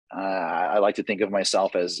I like to think of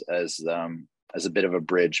myself as a bit of a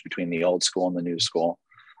bridge between the old school and the new school.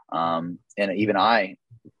 And even I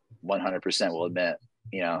 100% will admit,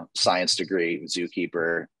 science degree,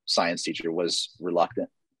 zookeeper, science teacher, was reluctant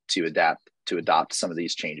to adopt some of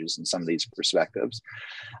these changes and some of these perspectives.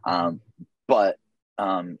 But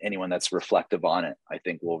anyone that's reflective on it, I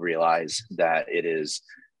think, will realize that it is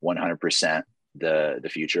 100% the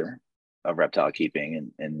future of reptile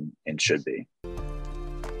keeping and should be.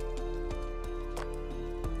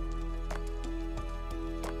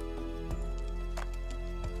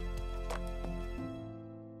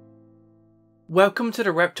 Welcome to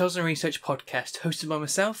the Reptiles and Research podcast, hosted by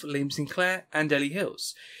myself, Liam Sinclair, and Ellie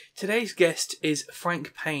Hills. Today's guest is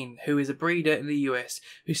Frank Payne, who is a breeder in the US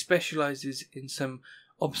who specialises in some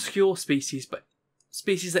obscure species, but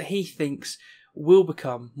species that he thinks will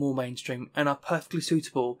become more mainstream and are perfectly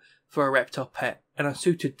suitable for a reptile pet and are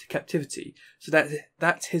suited to captivity. So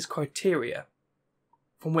that's his criteria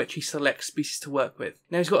from which he selects species to work with.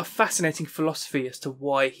 Now, he's got a fascinating philosophy as to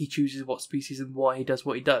why he chooses what species and why he does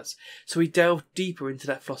what he does. So we delve deeper into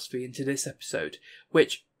that philosophy into this episode,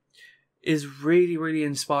 which is really, really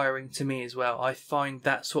inspiring to me as well. I find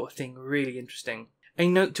that sort of thing really interesting. A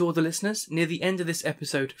note to all the listeners, near the end of this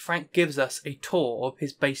episode, Frank gives us a tour of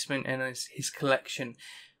his basement and his collection,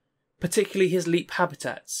 particularly his leap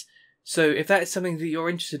habitats. So if that is something that you're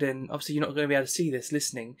interested in, obviously you're not going to be able to see this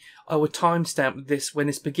listening, I will timestamp this when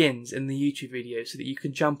this begins in the YouTube video so that you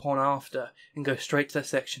can jump on after and go straight to that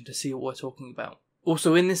section to see what we're talking about.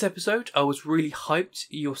 Also in this episode, I was really hyped,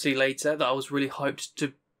 you'll see later, that I was really hyped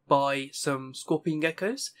to buy some scorpion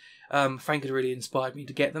geckos. Frank had really inspired me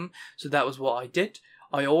to get them, so that was what I did.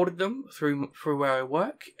 I ordered them through where I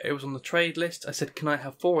work. It was on the trade list. I said, can I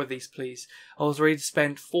have 4 of these, please? I was ready to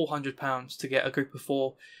spend £400 to get a group of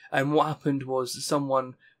 4. And what happened was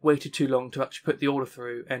someone waited too long to actually put the order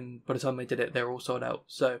through. And by the time they did it, they were all sold out.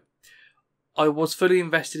 So I was fully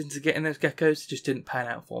invested into getting those geckos. It just didn't pan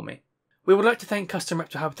out for me. We would like to thank Custom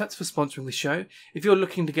Reptile Habitats for sponsoring the show. If you're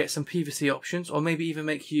looking to get some PVC options or maybe even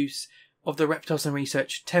make use of the Reptiles and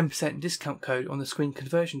Research 10% discount code on the screen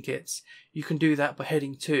conversion kits, you can do that by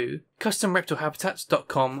heading to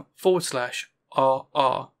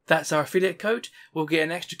customreptilehabitats.com/RR. That's our affiliate code. We'll get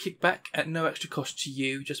an extra kickback at no extra cost to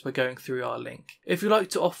you just by going through our link. If you'd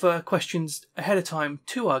like to offer questions ahead of time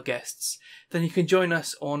to our guests, then you can join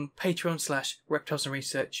us on Patreon/Reptiles and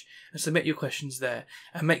Research and submit your questions there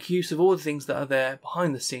and make use of all the things that are there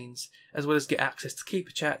behind the scenes, as well as get access to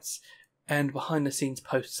keeper chats and behind the scenes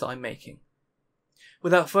posts that I'm making.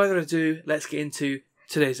 Without further ado, let's get into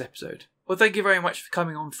today's episode. Well, thank you very much for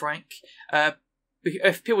coming on, Frank.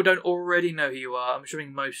 If people don't already know who you are, I'm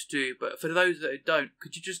assuming most do, but for those that don't,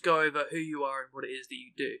 could you just go over who you are and what it is that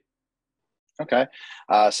you do? Okay.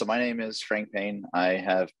 So my name is Frank Payne. I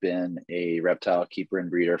have been a reptile keeper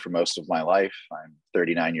and breeder for most of my life. I'm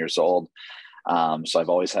 39 years old. So I've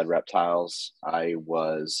always had reptiles. I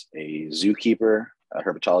was a zookeeper, a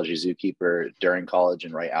herpetology zookeeper during college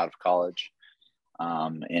and right out of college.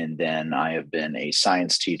 And then I have been a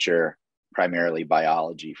science teacher, primarily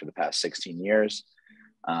biology, for the past 16 years.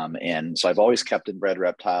 And so I've always kept and bred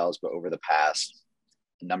reptiles, but over the past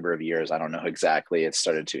number of years, I don't know exactly, it's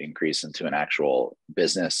started to increase into an actual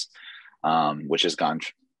business, which has gone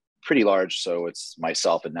pretty large. So it's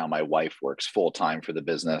myself and now my wife works full time for the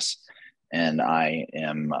business. And I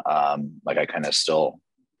am I kind of still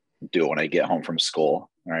do it when I get home from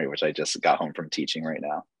school, right? Which I just got home from teaching right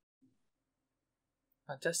now.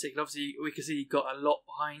 Fantastic. And obviously, we can see you've got a lot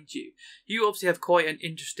behind you. You obviously have quite an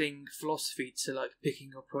interesting philosophy to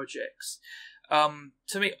picking your projects.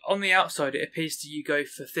 To me, on the outside, it appears to you go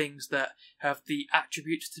for things that have the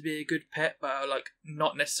attributes to be a good pet, but are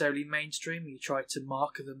not necessarily mainstream. You try to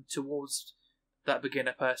market them towards that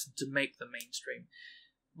beginner person to make them mainstream.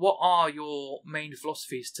 What are your main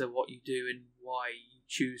philosophies to what you do and why you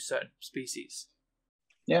choose certain species?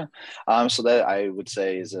 Yeah. So that I would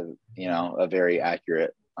say is a very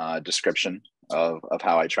accurate description of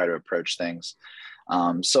how I try to approach things.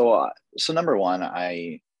 So number one,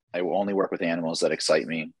 I will only work with animals that excite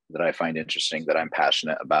me, that I find interesting, that I'm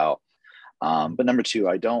passionate about. But number two,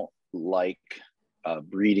 I don't like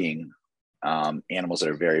breeding animals that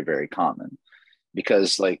are very, very common.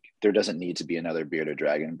 Because there doesn't need to be another bearded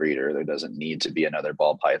dragon breeder. There doesn't need to be another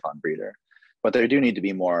ball python breeder, but there do need to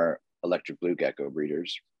be more electric blue gecko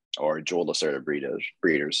breeders or jewel lacerta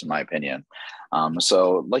breeders, in my opinion.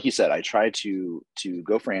 So like you said, I try to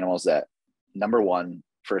go for animals that, number one,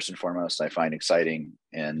 first and foremost, I find exciting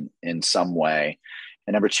in some way.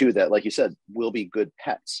 And number two, that, like you said, will be good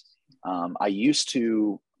pets. I used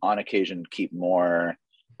to, on occasion, keep more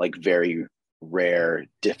very rare,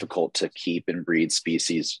 difficult to keep and breed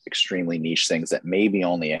species, extremely niche things that maybe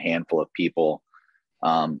only a handful of people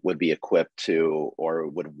would be equipped to or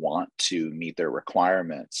would want to meet their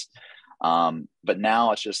requirements. But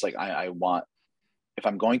now it's just like I want, if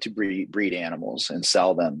I'm going to breed animals and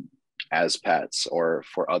sell them as pets or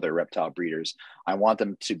for other reptile breeders, I want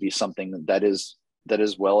them to be something that is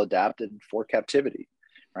well adapted for captivity,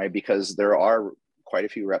 right? Because there are quite a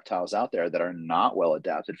few reptiles out there that are not well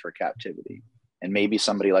adapted for captivity. And maybe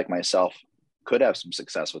somebody like myself could have some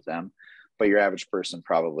success with them, but your average person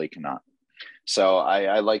probably cannot. So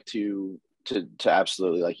I like to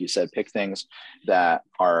absolutely, like you said, pick things that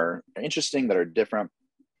are interesting, that are different.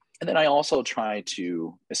 And then I also try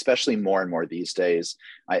to, especially more and more these days,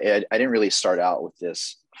 I didn't really start out with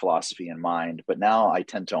this philosophy in mind, but now I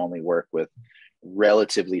tend to only work with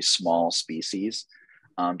relatively small species,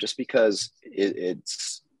 just because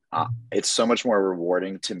it's so much more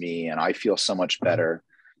rewarding to me, and I feel so much better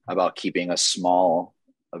about keeping a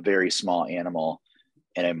very small animal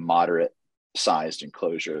in a moderate sized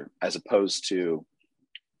enclosure as opposed to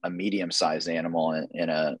a medium sized animal in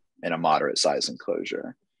a moderate sized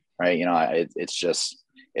enclosure, right?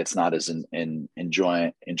 It's not as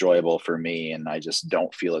enjoyable for me, and I just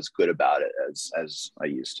don't feel as good about it as I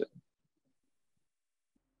used to.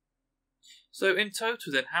 So in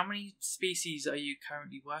total then, how many species are you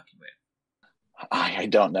currently working with? I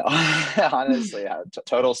don't know. Honestly,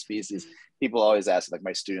 total species. People always ask, like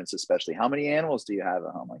my students especially, how many animals do you have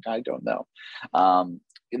at home? Like, I don't know.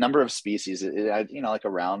 The number of species, like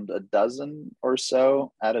around a dozen or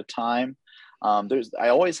so at a time. I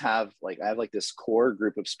always have this core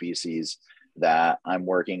group of species that I'm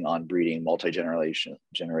working on breeding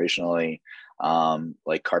generationally,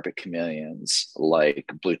 like carpet chameleons,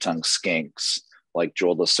 like blue-tongued skinks, like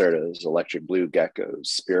jeweled lacertas, electric blue geckos,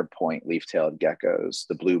 spear point leaf-tailed geckos,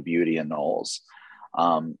 the blue beauty anoles,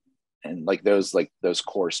 and those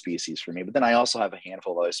core species for me. But then I also have a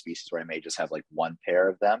handful of other species where I may just have like one pair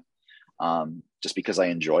of them, just because I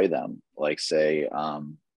enjoy them. Like say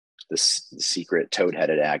the secret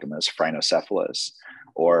toad-headed agamas, phrynocephalus,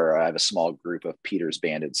 or I have a small group of Peter's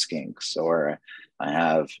banded skinks, or I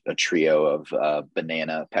have a trio of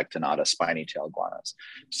banana pectinata spiny-tailed iguanas.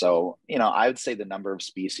 So, I would say the number of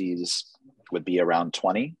species would be around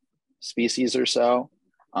 20 species or so.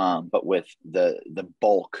 But with the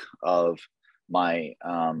bulk of my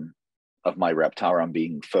reptile, I'm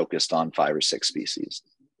being focused on 5 or 6 species.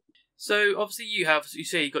 So obviously you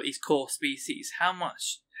say you've got these core species.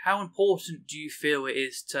 How important do you feel it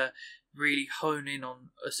is to really hone in on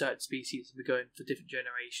a certain species and we're going for different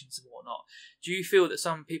generations and whatnot? Do you feel that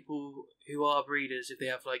some people who are breeders, if they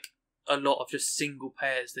have like a lot of just single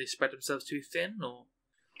pairs, they spread themselves too thin, or?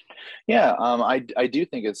 Yeah, I do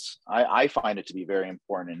think I find it to be very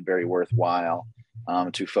important and very worthwhile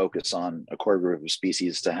to focus on a core group of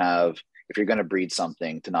species, to have, if you're going to breed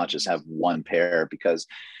something, to not just have one pair, because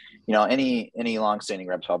any long-standing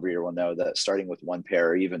reptile breeder will know that starting with one pair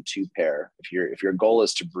or even 2 pair, if your goal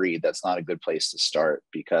is to breed, that's not a good place to start,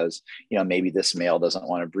 because maybe this male doesn't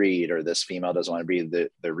want to breed or this female doesn't want to breed,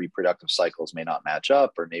 the reproductive cycles may not match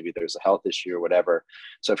up, or maybe there's a health issue or whatever.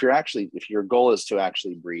 So if your goal is to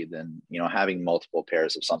actually breed, then having multiple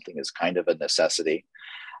pairs of something is kind of a necessity.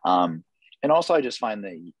 And also I just find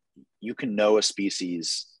that you can know a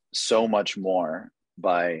species so much more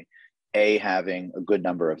by A, having a good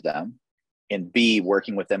number of them, and B,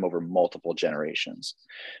 working with them over multiple generations.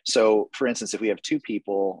 So for instance, if we have 2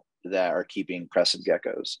 people that are keeping crested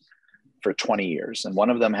geckos for 20 years, and one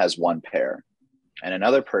of them has 1 pair and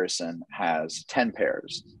another person has 10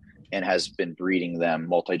 pairs and has been breeding them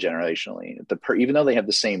multi-generationally, even though they have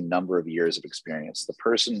the same number of years of experience, the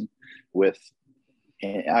person with,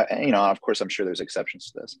 of course, I'm sure there's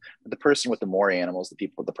exceptions to this, but the person with the more animals,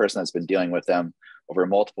 the person that's been dealing with them over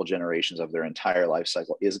multiple generations of their entire life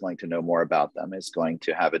cycle is going to know more about them, is going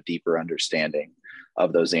to have a deeper understanding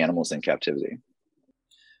of those animals in captivity.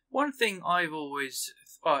 One thing I've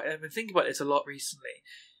been thinking about this a lot recently.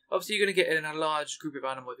 Obviously, you're going to get in a large group of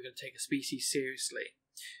animals if you're going to take a species seriously.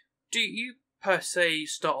 Do you per se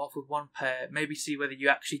start off with 1 pair, maybe see whether you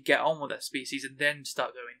actually get on with that species, and then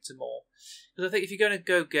start going into more? Because I think if you're going to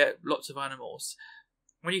go get lots of animals,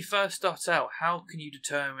 when you first start out, how can you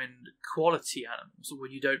determine quality animals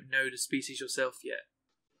when you don't know the species yourself yet?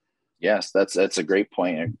 Yes, that's a great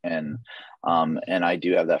point, and I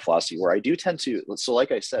do have that philosophy where I do tend to. So,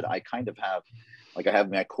 like I said, I kind of have, I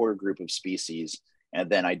have my core group of species, and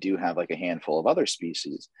then I do have like a handful of other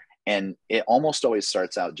species, and it almost always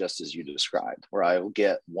starts out just as you described, where I will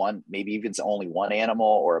get one, maybe even only 1 animal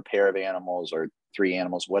or a pair of animals or 3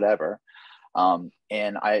 animals, whatever.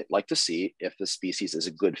 And I like to see if the species is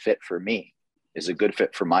a good fit for me, is a good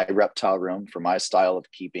fit for my reptile room, for my style of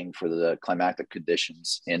keeping, for the climatic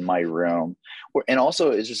conditions in my room. And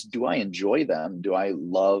also is just, do I enjoy them? Do I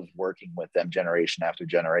love working with them generation after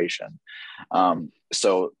generation?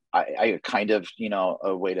 So I kind of,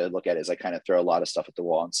 a way to look at it is I kind of throw a lot of stuff at the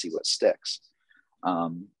wall and see what sticks.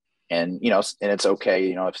 And it's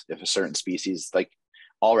okay, if a certain species, like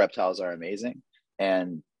all reptiles are amazing,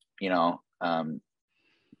 and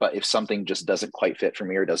but if something just doesn't quite fit for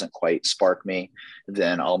me or doesn't quite spark me,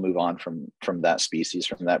 then I'll move on from that species,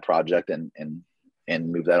 from that project, and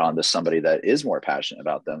move that on to somebody that is more passionate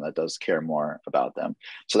about them, that does care more about them.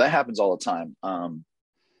 So that happens all the time.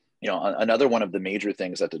 Another one of the major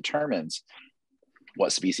things that determines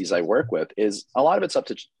what species I work with is a lot of it's up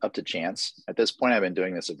to chance. At this point, I've been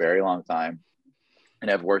doing this a very long time, and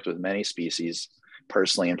I've worked with many species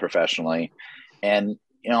personally and professionally. And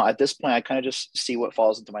at this point, I kind of just see what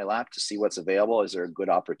falls into my lap to see what's available. Is there a good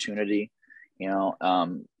opportunity?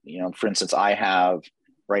 For instance, I have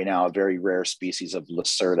right now a very rare species of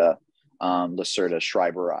Lacerta, Lacerta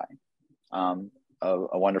schreiberi.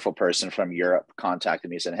 A wonderful person from Europe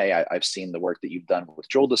contacted me and said, "Hey, I've seen the work that you've done with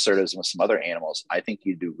jeweled Lacertas and with some other animals. I think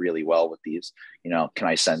you do really well with these. Can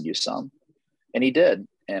I send you some?" And he did.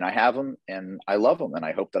 And I have them, and I love them. And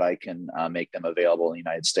I hope that I can make them available in the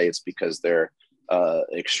United States, because they're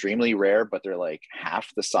extremely rare, but they're like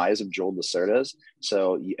half the size of jeweled Lacertas.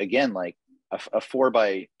 So again, like a 4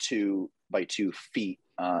 by 2 feet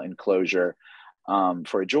enclosure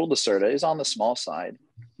for a jeweled Lacerta is on the small side.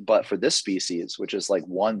 But for this species, which is like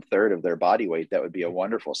 1/3 of their body weight, that would be a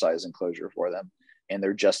wonderful size enclosure for them. And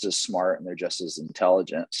they're just as smart and they're just as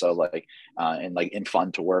intelligent. So and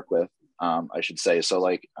fun to work with, I should say. So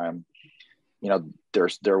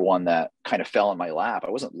they're one that kind of fell in my lap.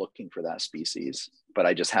 I wasn't looking for that species, but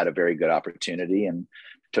I just had a very good opportunity and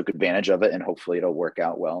took advantage of it. And hopefully it'll work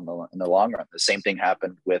out well in the long run. The same thing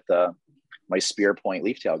happened with my spear point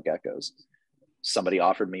leaf-tailed geckos. Somebody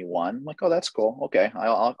offered me one. I'm like, oh, that's cool. Okay,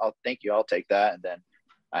 I'll thank you. I'll take that. And then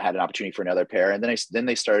I had an opportunity for another pair, and then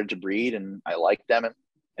they started to breed, and I liked them. And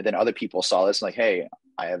then other people saw this, like, hey,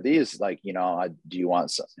 I have these. Like, do you want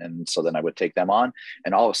some? And so then I would take them on,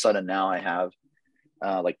 and all of a sudden now I have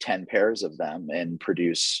like 10 pairs of them, and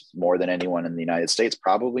produce more than anyone in the United States,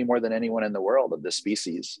 probably more than anyone in the world, of this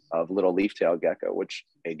species of little leaf-tailed gecko, which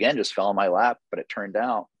again just fell in my lap. But it turned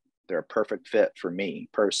out they're a perfect fit for me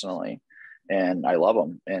personally. And I love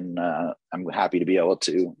them, and I'm happy to be able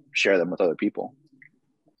to share them with other people.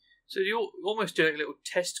 So you're almost doing little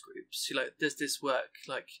test groups. You're like, does this work?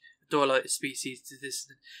 Like, do I like the species? Does this?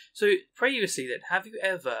 So previously, then, have you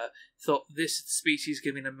ever thought this species is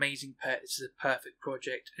going to be an amazing pet? This is a perfect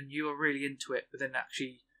project, and you are really into it, but then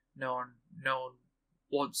actually no one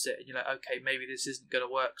wants it, and you're like, okay, maybe this isn't going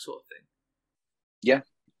to work, sort of thing. Yeah,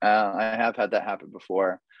 I have had that happen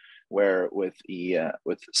before. Where with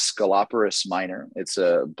Scoloporus minor, it's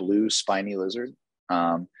a blue spiny lizard.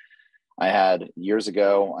 I had years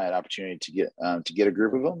ago, I had opportunity to get a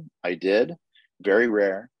group of them. I did. Very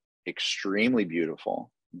rare, extremely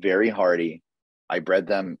beautiful, very hardy. I bred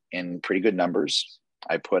them in pretty good numbers.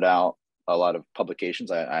 I put out a lot of publications.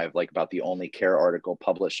 I have like about the only care article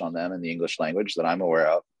published on them in the English language that I'm aware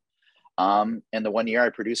of. And the one year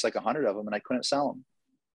I produced like 100 of them, and I couldn't sell them.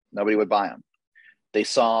 Nobody would buy them. They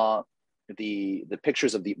saw the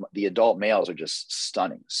pictures of the adult males are just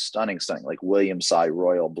stunning, like Williamside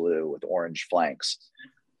royal blue with orange flanks.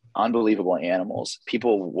 Unbelievable animals.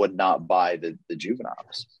 People would not buy the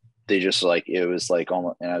juveniles. They just like, it was like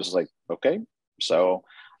almost, and I was like, okay. So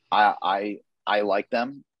I like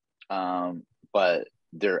them. But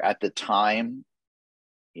they're, at the time,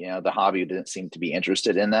 the hobby didn't seem to be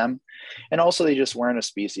interested in them. And also they just weren't a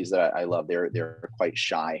species that I love. They're quite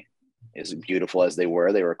shy. As beautiful as they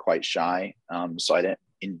were quite shy. So I didn't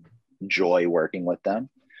enjoy working with them.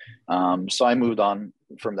 So I moved on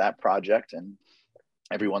from that project, and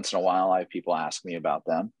every once in a while I have people ask me about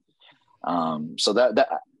them. So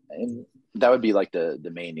that would be like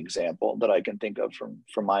the main example that I can think of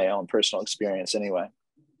from my own personal experience anyway.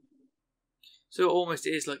 So it almost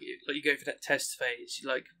is like you go for that test phase. You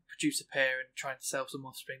like produce a pair and try to sell some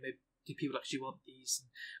offspring. Do people actually want these? And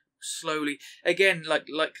slowly, again, like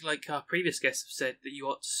our previous guests have said, that you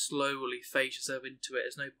ought to slowly phase yourself into it.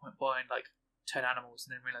 There's no point buying like 10 animals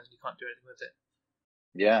and then realizing you can't do anything with it.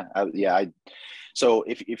 So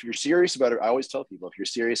if you're serious about it, I always tell people, if you're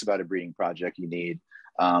serious about a breeding project, you need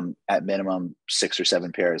at minimum 6 or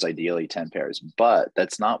 7 pairs, ideally 10 pairs. But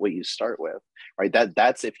that's not what you start with, right?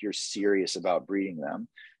 That's if you're serious about breeding them.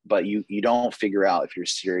 but you don't figure out if you're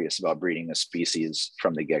serious about breeding a species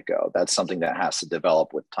from the get-go. That's something that has to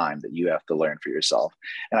develop with time, that you have to learn for yourself.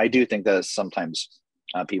 And I do think that sometimes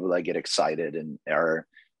people that get excited and are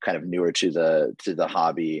kind of newer to the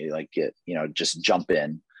hobby, like just jump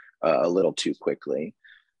in a little too quickly,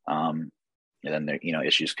 and then there,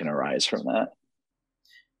 issues can arise from that.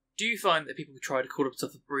 Do you find that people try to call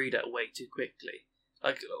themselves a breeder way too quickly?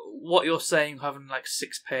 Like what you're saying, having like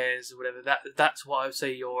 6 pairs or whatever, that's what I would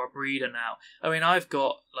say you're a breeder now. I mean, I've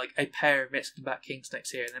got like a pair of Mexican black king snakes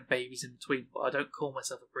here and then babies in between, but I don't call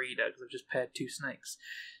myself a breeder because I've just paired 2 snakes.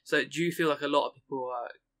 So do you feel like a lot of people are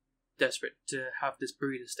desperate to have this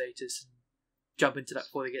breeder status and jump into that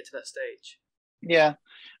before they get to that stage? Yeah,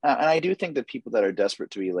 and I do think that people that are desperate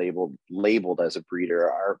to be labeled as a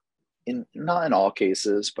breeder are, not in all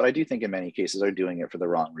cases, but I do think in many cases are doing it for the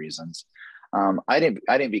wrong reasons. I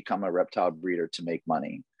didn't become a reptile breeder to make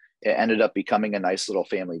money. It ended up becoming a nice little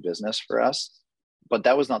family business for us, but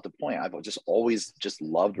that was not the point. I've just always just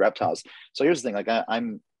loved reptiles. So here's the thing: like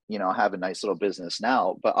I'm have a nice little business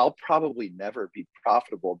now, but I'll probably never be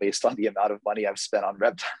profitable based on the amount of money I've spent on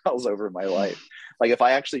reptiles over my life. Like if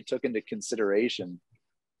I actually took into consideration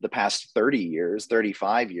the past 30 years,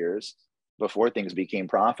 35 years before things became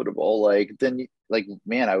profitable,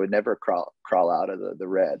 man, I would never crawl out of the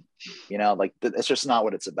red. It's just not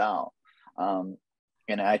what it's about. And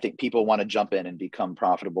I think people want to jump in and become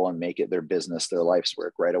profitable and make it their business, their life's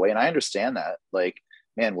work right away. And I understand that. Like,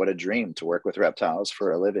 man, what a dream to work with reptiles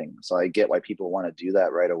for a living. So I get why people want to do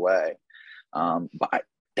that right away. I've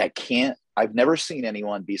never seen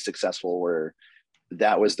anyone be successful where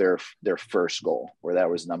that was their first goal, where that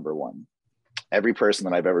was number one. Every person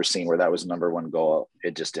that I've ever seen where that was number one goal,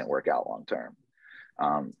 it just didn't work out long term.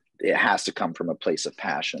 It has to come from a place of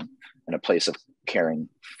passion and a place of caring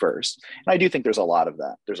first. And I do think there's a lot of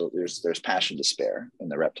that. There's passion to spare in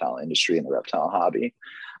the reptile industry and the reptile hobby.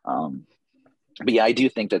 But yeah, I do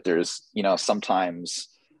think that there's, sometimes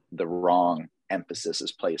the wrong emphasis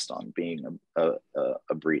is placed on being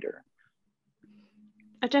a breeder.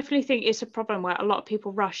 I definitely think it's a problem where a lot of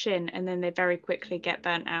people rush in and then they very quickly get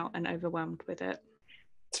burnt out and overwhelmed with it.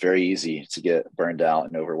 It's very easy to get burned out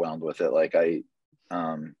and overwhelmed with it. Like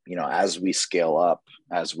as we scale up,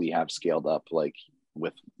 as we have scaled up, like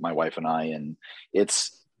with my wife and I, and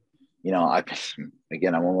it's,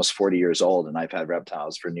 I'm almost 40 years old and I've had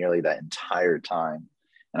reptiles for nearly that entire time.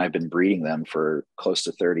 And I've been breeding them for close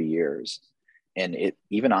to 30 years. And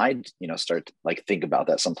I start to like think about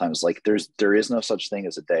that sometimes. Like there is no such thing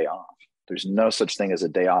as a day off. There's no such thing as a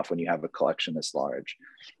day off when you have a collection this large,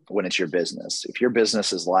 when it's your business. If your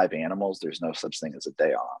business is live animals, there's no such thing as a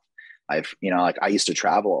day off. I used to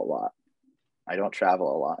travel a lot. I don't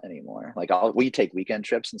travel a lot anymore. Like we take weekend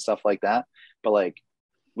trips and stuff like that, but like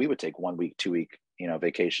we would take 1 week, 2 week,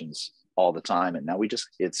 vacations all the time. And now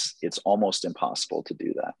it's almost impossible to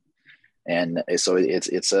do that. And so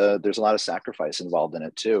there's a lot of sacrifice involved in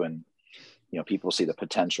it too. And, people see the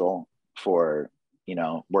potential for,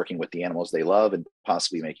 working with the animals they love and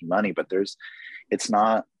possibly making money, but it's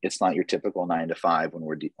not your typical 9 to 5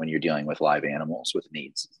 when you're dealing with live animals with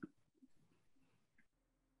needs.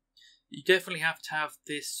 You definitely have to have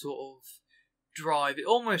this sort of drive. It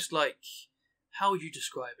almost like, how would you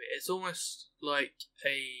describe it? It's almost like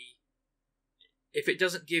if it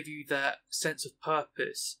doesn't give you that sense of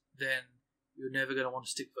purpose, then you're never going to want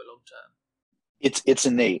to stick with it long term. It's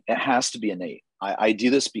innate. It has to be innate. I do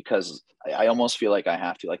this because I almost feel like I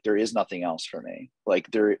have to. Like there is nothing else for me. Like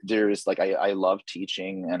there is like I love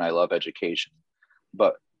teaching and I love education,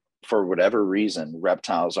 but for whatever reason,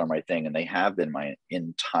 reptiles are my thing, and they have been my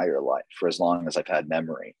entire life for as long as I've had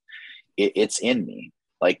memory. It's in me.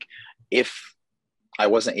 Like if I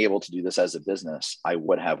wasn't able to do this as a business, I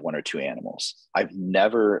would have 1 or 2 animals. I've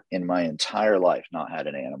never in my entire life not had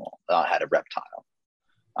an animal, had a reptile.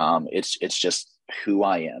 It's just who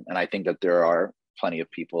I am. And I think that there are plenty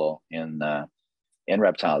of people in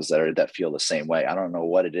reptiles that feel the same way. I don't know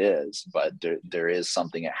what it is, but there is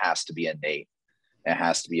something. It has to be innate. It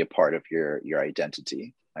has to be a part of your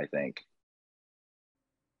identity, I think.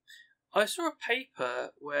 I saw a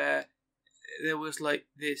paper where there was like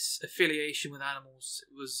this affiliation with animals.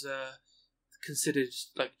 It was considered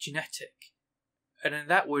like genetic, and then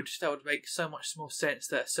that would make so much more sense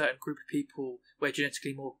that a certain group of people were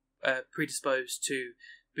genetically more predisposed to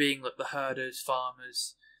being like the herders,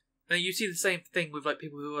 farmers. And you see the same thing with like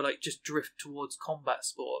people who are like just drift towards combat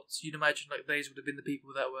sports. You'd imagine like these would have been the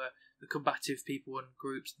people that were the combative people and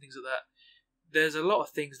groups and things like that. There's a lot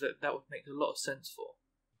of things that would make a lot of sense for.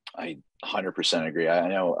 I 100% agree. I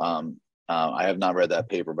know I have not read that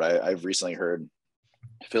paper, but I've recently heard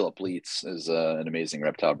Philip Leitz is an amazing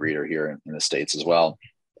reptile breeder here in the States as well.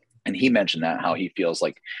 And he mentioned that how he feels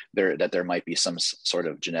like there might be some sort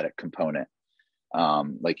of genetic component,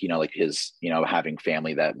 like, like his, having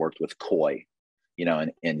family that worked with koi,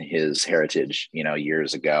 in his heritage,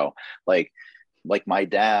 years ago. Like my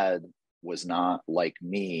dad was not like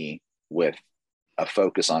me with a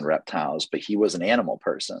focus on reptiles, but he was an animal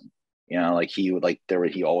person. Like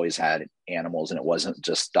he always had animals, and it wasn't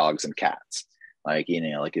just dogs and cats. Like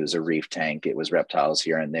it was a reef tank, it was reptiles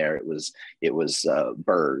here and there, it was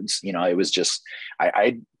birds. It was just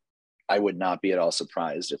I would not be at all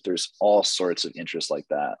surprised if there's all sorts of interests like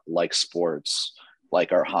that, like sports,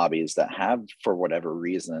 like our hobbies that have, for whatever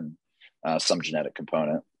reason, some genetic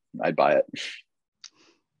component. I'd buy it.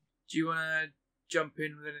 Do you want to jump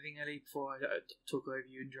in with anything, Ellie, before I talk over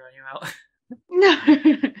you and drown you out? No,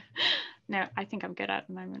 no, I think I'm good at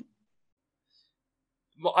the moment.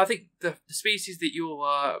 Well, I think the species that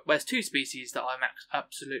there's two species that I'm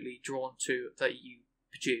absolutely drawn to that you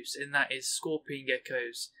produce, and that is scorpion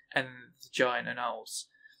geckos and the giant anoles.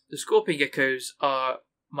 The scorpion geckos are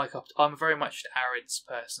my cup. I'm very much an arids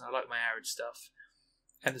person. I like my arid stuff,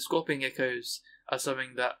 and the scorpion geckos are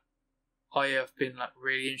something that I have been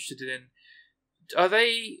really interested in. Are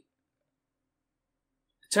they,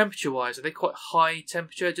 temperature-wise, are they quite high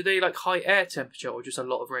temperature? Do they like high air temperature, or just a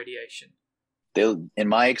lot of radiation? In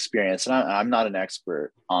my experience, and I'm not an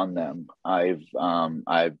expert on them, I've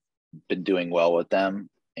been doing well with them,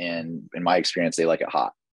 and in my experience, they like it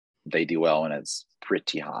hot. They do well when it's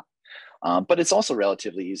pretty hot, but it's also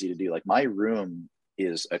relatively easy to do. Like my room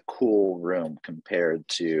is a cool room compared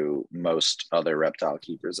to most other reptile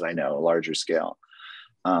keepers that I know, a larger scale,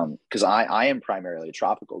 because I am primarily a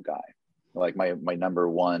tropical guy. Like my number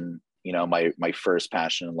one, my first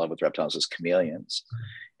passion and love with reptiles is chameleons,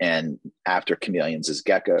 and after chameleons is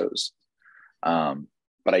geckos.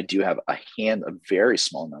 But I do have a very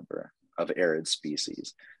small number of arid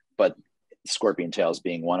species, but scorpion tails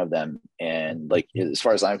being one of them. And like, as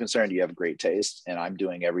far as I'm concerned, you have great taste, and I'm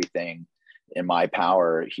doing everything in my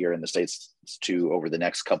power here in the States to, over the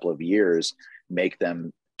next couple of years, make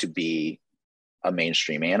them to be a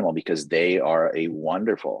mainstream animal, because they are a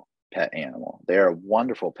wonderful pet animal. They are a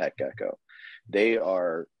wonderful pet gecko. They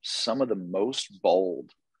are some of the most bold,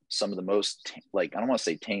 some of the most, like, I don't want to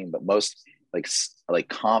say tame, but most like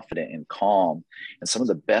confident and calm, and some of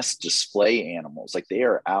the best display animals. Like, they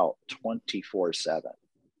are out 24/7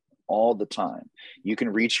 all the time. You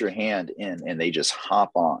can reach your hand in and they just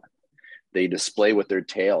hop on. They display with their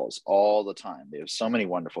tails all the time. They have so many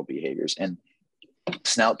wonderful behaviors. And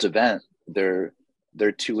snout to vent, they're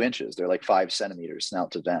 2 inches. They're like 5 centimeters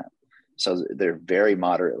snout to vent. So they're very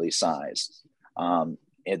moderately sized. And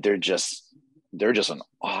they're just an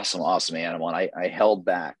awesome animal. And I held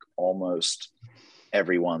back almost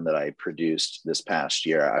everyone that I produced this past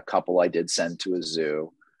year. A couple I did send to a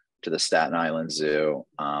zoo, to the Staten Island Zoo,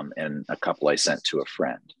 and a couple I sent to a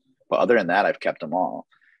friend. But other than that, I've kept them all.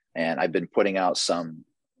 And I've been putting out some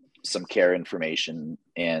care information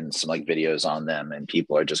and some like videos on them, and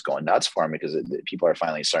people are just going nuts for them, because people are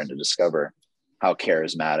finally starting to discover how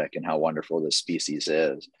charismatic and how wonderful this species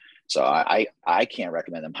is. So I can't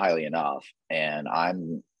recommend them highly enough. And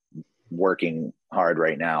I'm working hard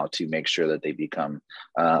right now to make sure that they become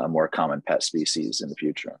a more common pet species in the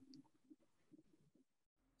future.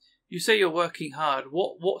 You say you're working hard.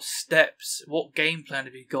 What steps, what game plan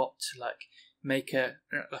have you got to make a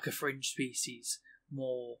fringe species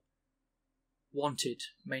more wanted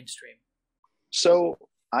mainstream? So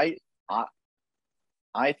I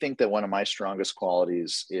think that one of my strongest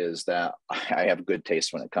qualities is that I have good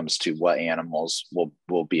taste when it comes to what animals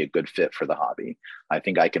will be a good fit for the hobby. I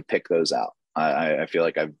think I can pick those out. I feel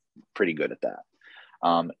like I'm pretty good at that.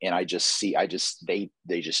 And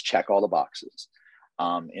they just check all the boxes.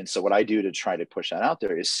 And so what I do to try to push that out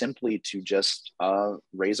there is simply to just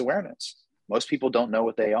raise awareness. Most people don't know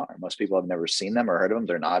what they are. Most people have never seen them or heard of them.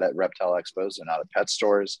 They're not at reptile expos. They're not at pet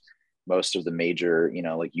stores. Most of the major,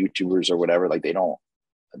 like YouTubers or whatever, like they don't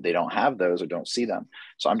have those or don't see them.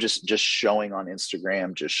 So I'm just showing on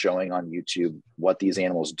Instagram, just showing on YouTube what these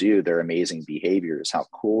animals do, their amazing behaviors, how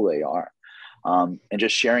cool they are. And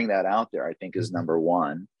just sharing that out there, I think, is number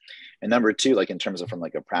one. And number two, like in terms of from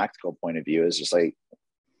like a practical point of view, is just like,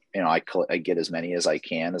 I get as many as I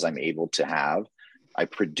can, as I'm able to have. I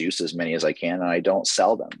produce as many as I can, and I don't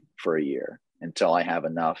sell them for a year until I have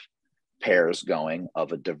enough pairs going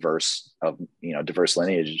of a diverse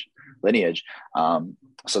lineage,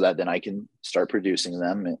 so that then I can start producing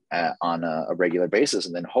them on a regular basis.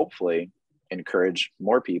 And then hopefully encourage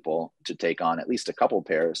more people to take on at least a couple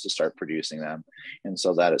pairs to start producing them, and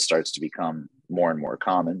so that it starts to become more and more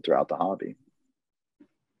common throughout the hobby.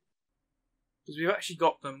 Because we've actually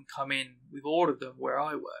got them come in, we've ordered them where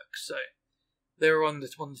I work, so they're on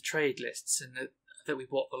the trade lists, and that we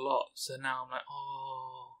bought the lot. So now I'm like,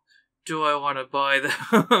 oh, do I want to buy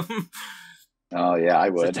them? Oh yeah, I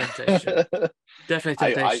would. It's a temptation.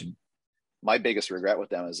 Definitely a temptation. My biggest regret with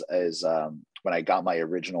them is when I got my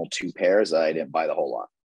original 2 pairs, I didn't buy the whole lot,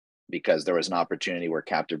 because there was an opportunity where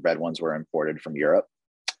captive bred ones were imported from Europe,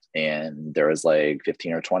 and there was like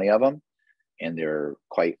 15 or 20 of them, and they're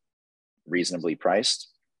quite reasonably priced,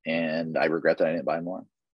 and I regret that I didn't buy more.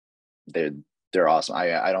 They're awesome.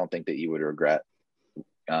 I don't think that you would regret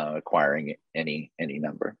acquiring any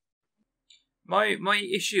number. My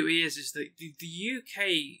issue is that the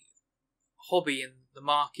UK hobby and the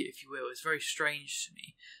market, if you will, is very strange to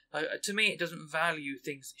me. To me, it doesn't value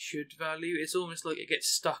things it should value. It's almost like it gets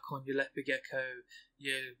stuck on your leopard gecko,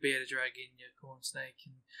 your bearded dragon, your corn snake,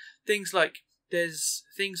 and things like. There's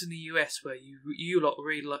things in the US where you lot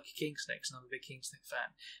really like king snakes, and I'm a big king snake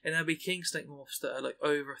fan, and there'll be king snake morphs that are like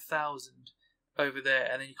over 1,000 over there,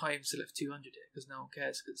 and then you can't even sell it for 200 here because no one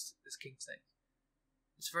cares because it's king snake.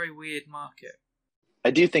 It's a very weird market.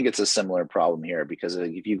 I do think it's a similar problem here, because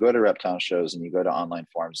if you go to reptile shows and you go to online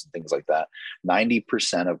forums and things like that,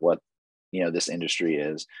 90% of what this industry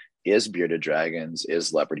is bearded dragons,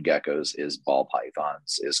 is leopard geckos, is ball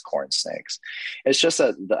pythons, is corn snakes. It's just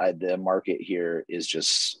that the market here is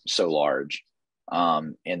just so large,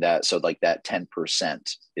 and that so like that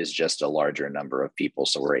 10% is just a larger number of people.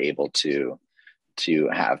 So we're able to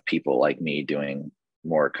have people like me doing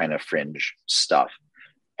more kind of fringe stuff,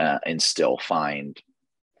 and still find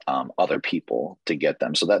other people to get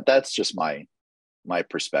them. So that's just my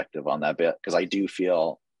perspective on that bit, because I do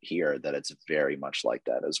feel here that it's very much like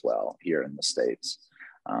that as well here in the States,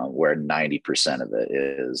 where 90% of it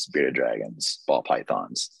is bearded dragons, ball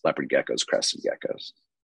pythons, leopard geckos, crested geckos.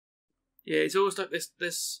 Yeah, it's always like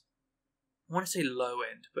this I want to say low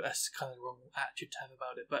end, but that's kind of the wrong attitude to have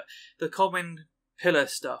about it. But the common pillar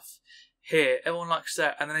stuff here, everyone likes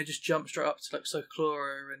that, and then they just jump straight up to like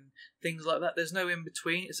Cyclora and things like that. There's no in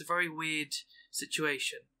between. It's a very weird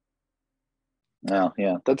situation. Oh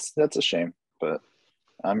yeah, that's a shame. But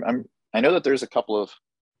I know that there's a couple of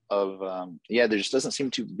there just doesn't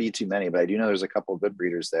seem to be too many, but I do know there's a couple of good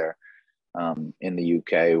breeders there in the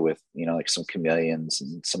UK with like some chameleons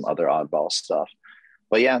and some other oddball stuff.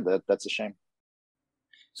 But yeah, that's a shame.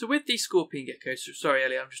 So with these scorpion geckos, sorry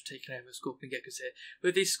Ellie, I'm just taking over scorpion geckos here.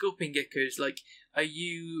 With these scorpion geckos, like, are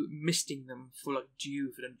you misting them for like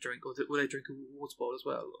dew for them to drink, or will they drink a water bowl as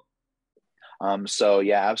well? So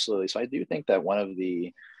yeah, absolutely. So I do think that one of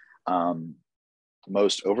the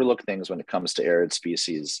most overlooked things when it comes to arid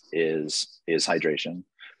species is hydration.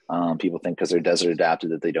 People think because they're desert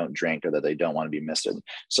adapted that they don't drink or that they don't want to be misted.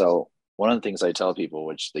 So one of the things I tell people,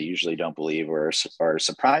 which they usually don't believe or are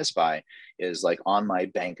surprised by, is like on my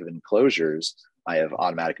bank of enclosures, I have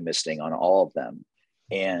automatic misting on all of them.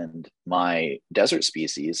 And my desert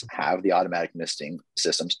species have the automatic misting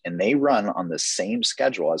systems, and they run on the same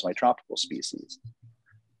schedule as my tropical species.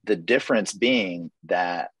 The difference being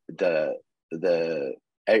that the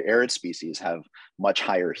arid species have much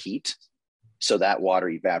higher heat, so that water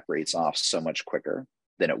evaporates off so much quicker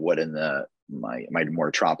than it would in my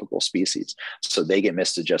more tropical species. So they get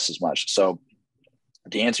misted just as much. So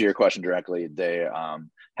to answer your question directly, they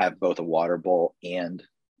have both a water bowl and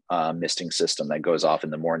misting system that goes off in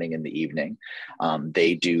the morning and the evening.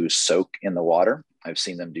 They do soak in the water. I've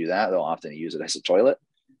seen them do that. They'll often use it as a toilet.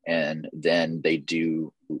 And then they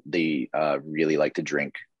really like to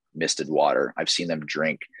drink misted water. I've seen them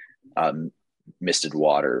drink misted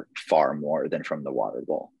water far more than from the water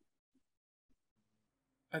bowl.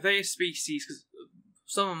 Are they a species? Because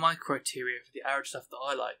some of my criteria for the arid stuff that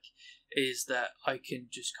I like is that I can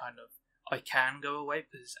go away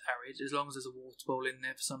because it's arid, as long as there's a water bowl in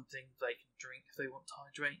there for something they can drink if they want to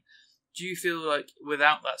hydrate. Do you feel like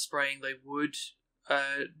without that spraying they would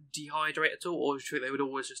dehydrate at all, or do you think they would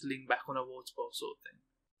always just lean back on a water bowl sort of thing?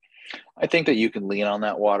 I think that you can lean on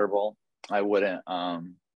that water bowl. I wouldn't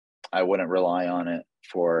rely on it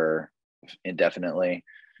for indefinitely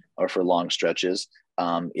or for long stretches.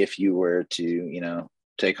 If you were to,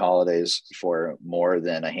 take holidays for more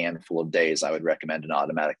than a handful of days, I would recommend an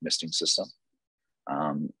automatic misting system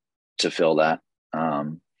to fill that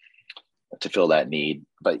need.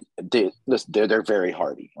 But they're very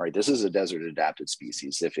hardy, right? This is a desert adapted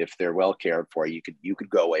species. If they're well cared for, you could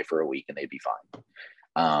go away for a week and they'd be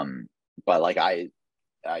fine. But like I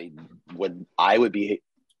would be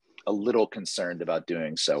a little concerned about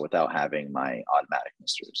doing so without having my automatic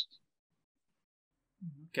misters.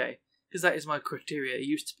 Okay, because that is my criteria. It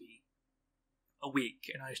used to be a week,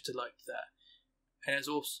 and I used to like that. And it's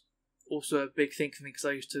also a big thing for me because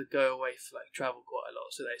I used to go away for like travel quite a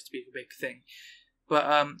lot, so that used to be a big thing.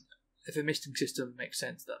 But if a misting system makes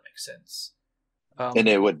sense, that makes sense. And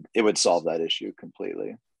it would solve that issue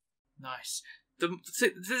completely. Nice. This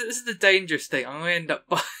is the dangerous thing. I'm going to end up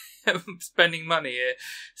spending money here.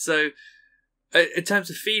 So, in terms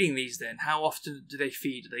of feeding these, then how often do they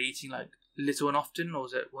feed? Are they eating like little and often, or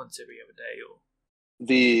is it once every other day? Or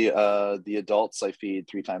The adults I feed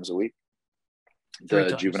 3 times a week. 3 The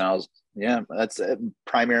times. juveniles, yeah, that's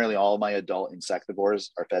primarily all my adult insectivores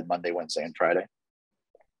are fed Monday, Wednesday, and Friday.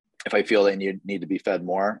 If I feel they need to be fed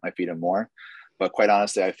more, I feed them more. But quite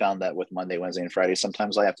honestly, I found that with Monday, Wednesday, and Friday,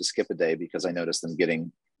 sometimes I have to skip a day because I notice them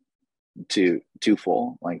getting too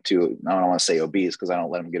full, like too, I don't want to say obese because I don't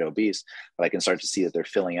let them get obese, but I can start to see that they're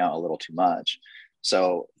filling out a little too much.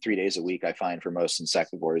 So 3 days a week, I find for most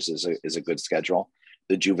insectivores is a good schedule.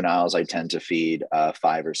 The juveniles, I tend to feed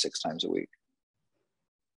 5 or 6 times a week.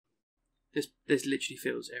 This literally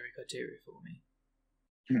fills every criteria for me.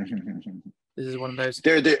 This is one of those.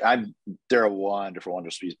 They're a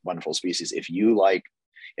wonderful species.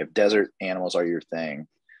 If desert animals are your thing,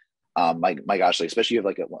 my gosh, like, especially you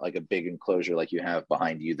have like a big enclosure like you have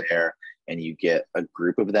behind you there, and you get a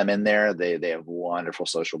group of them in there. They have wonderful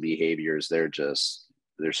social behaviors. They're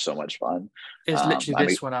so much fun. It's literally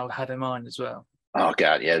this one I had in mind as well. Oh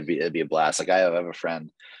God, yeah, it'd be a blast. Like I have a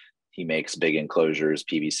friend. He makes big enclosures,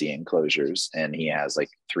 PVC enclosures, and he has like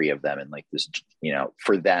 3 of them in like this,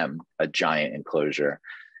 for them, a giant enclosure.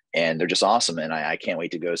 And they're just awesome. And I can't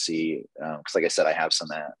wait to go see, because like I said, I have some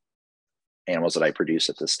animals that I produce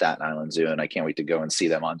at the Staten Island Zoo, and I can't wait to go and see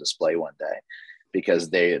them on display one day, because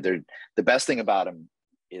they're the best thing about them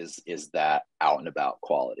is that out and about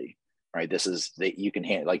quality, right? This is that you can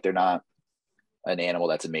handle, like, they're not an animal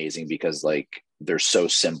that's amazing because like they're so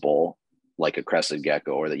simple, like a crested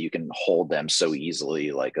gecko, or that you can hold them so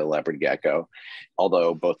easily like a leopard gecko.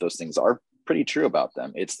 Although both those things are pretty true about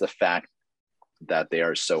them. It's the fact that they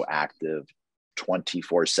are so active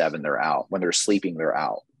 24/7. They're out. When they're sleeping, they're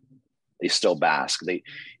out. They still bask.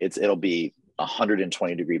 It'll be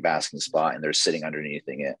 120-degree basking spot, and they're sitting underneath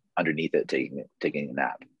it, taking a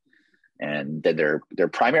nap. And then they're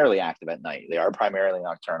primarily active at night. They are primarily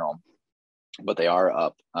nocturnal, but they are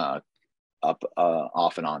up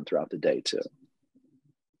off and on throughout the day too.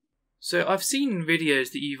 So I've seen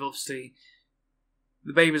videos that you've obviously,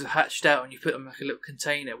 the babies are hatched out and you put them in like a little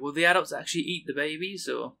container. Will the adults actually eat the babies,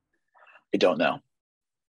 or? I don't know.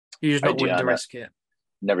 You're just not willing to risk it.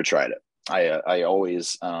 Never tried it. I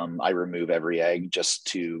always I remove every egg just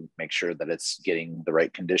to make sure that it's getting the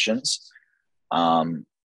right conditions.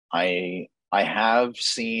 I have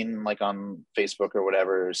seen, like, on Facebook or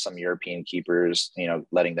whatever, some European keepers,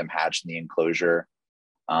 letting them hatch in the enclosure.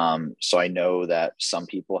 So I know that some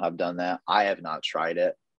people have done that. I have not tried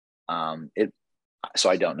it. So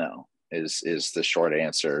I don't know is the short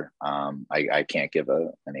answer. I can't give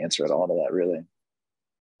an answer at all to that, really.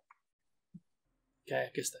 Okay, I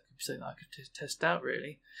guess that could be something I could test out,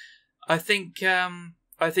 really. I think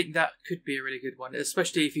that could be a really good one,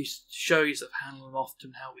 especially if you show yourself handle them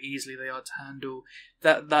often, how easily they are to handle.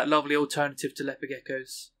 That lovely alternative to leopard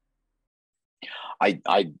geckos.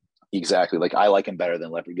 I exactly, like, I like them better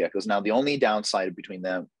than leopard geckos. Now, the only downside between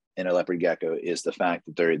them and a leopard gecko is the fact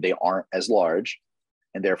that they aren't as large,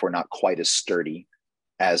 and therefore not quite as sturdy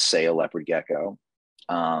as, say, a leopard gecko.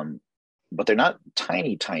 But they're not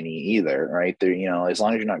tiny either, right? They're, as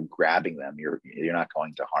long as you're not grabbing them, you're not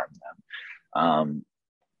going to harm them.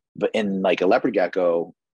 But in, like, a leopard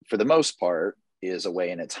gecko, for the most part, is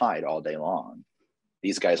away in its hide all day long.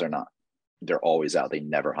 These guys are not. They're always out. They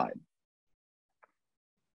never hide.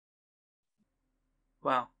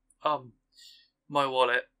 Wow. My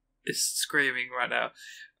wallet is screaming right now.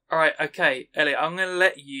 All right, okay, Elliot, I'm going to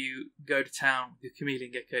let you go to town with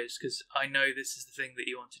chameleon geckos because I know this is the thing that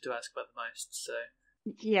you wanted to ask about the most. So.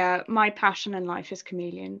 Yeah, my passion in life is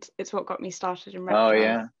chameleons. It's what got me started in reptiles. Oh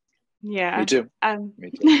yeah. Yeah. Me too.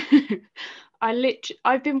 Me too.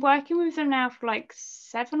 I've been working with them now for like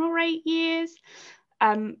 7 or 8 years.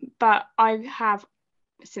 But I have,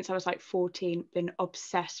 since I was like 14, been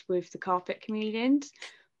obsessed with the carpet chameleons.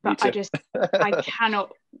 But I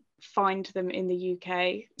cannot find them in the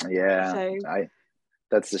UK. Yeah. So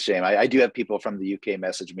that's the shame. I do have people from the UK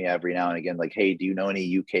message me every now and again, like, hey, do you know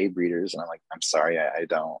any UK breeders? And I'm like, I'm sorry, I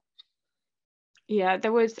don't. Yeah,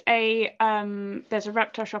 there's a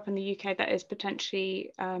reptile shop in the UK that is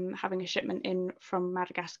potentially having a shipment in from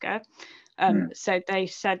Madagascar. Mm. So they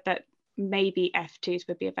said that maybe F2s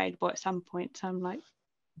would be available at some point. So I'm like,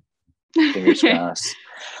 fingers crossed.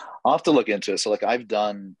 I'll have to look into it. So like I've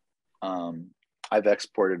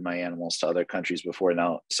exported my animals to other countries before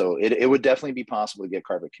now. So it would definitely be possible to get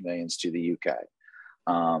carpet chameleons to the UK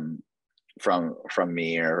from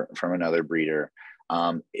me or from another breeder.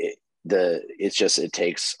 There's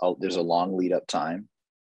a long lead up time.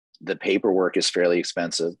 The paperwork is fairly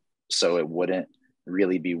expensive, so it wouldn't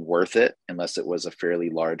really be worth it unless it was a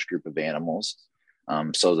fairly large group of animals.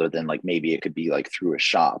 So that then like maybe it could be like through a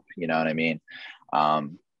shop, you know what I mean?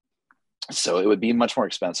 So it would be much more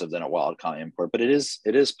expensive than a wild caught import, but it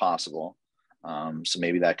is possible. So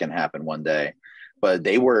maybe that can happen one day. But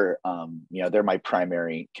they were, they're my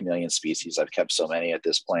primary chameleon species. I've kept so many at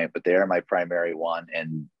this point, but they're my primary one.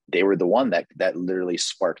 And they were the one that literally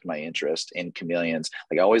sparked my interest in chameleons.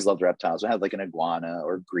 Like I always loved reptiles. I had like an iguana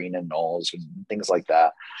or green anoles and things like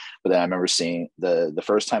that. But then I remember seeing the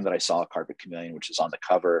first time that I saw a carpet chameleon, which is on the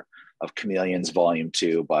cover of Chameleons Volume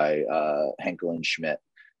 2 by Henkel and Schmidt,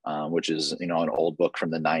 which is, an old book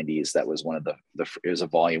from the 90s. That was one of it was a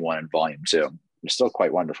Volume 1 and Volume 2. They're still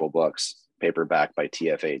quite wonderful books, paperback by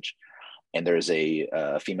TFH. And there's a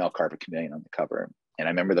female carpet chameleon on the cover. And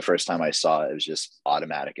I remember the first time I saw it, it was just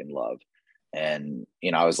automatic in love. And,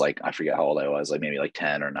 I was like, I forget how old I was, like maybe like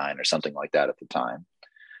 10 or 9 or something like that at the time.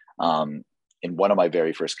 And one of my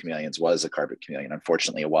very first chameleons was a carpet chameleon.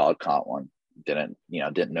 Unfortunately, a wild caught one. Didn't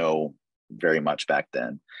know very much back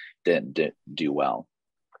then. Didn't do well.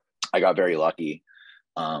 I got very lucky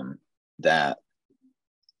that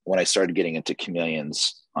when I started getting into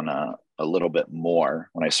chameleons on a little bit more,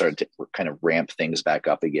 when I started to kind of ramp things back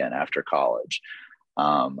up again after college,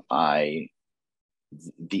 the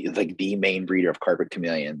main breeder of carpet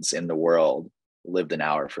chameleons in the world lived an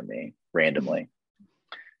hour from me randomly,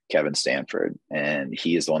 Kevin Stanford, and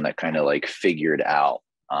he is the one that kind of like figured out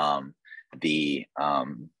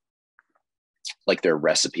their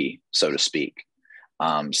recipe, so to speak.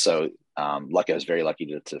 I was very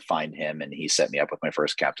lucky to find him, and he set me up with my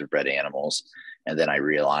first captive bred animals. And then I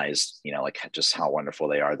realized, just how wonderful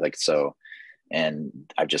they are. And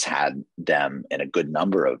I've just had them and a good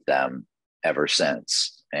number of them ever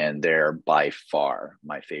since. And they're by far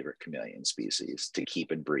my favorite chameleon species to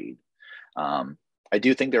keep and breed. I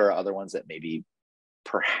do think there are other ones that maybe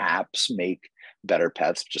perhaps make better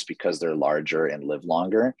pets just because they're larger and live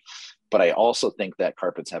longer. But I also think that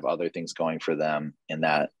carpets have other things going for them in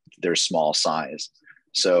that they're small size.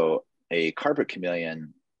 So a carpet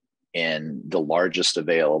chameleon in the largest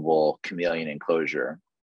available chameleon enclosure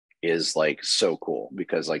is like so cool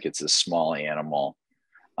because like it's a small animal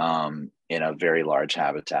in a very large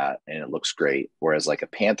habitat and it looks great. Whereas like a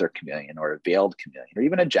panther chameleon or a veiled chameleon or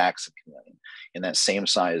even a Jackson chameleon in that same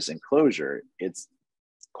size enclosure, it's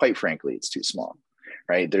quite frankly, it's too small.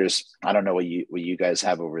 Right. I don't know what you guys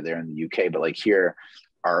have over there in the UK, but like here,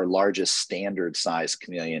 our largest standard size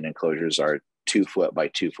chameleon enclosures are 2 foot by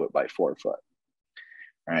 2 foot by 4 foot.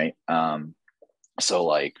 Right. So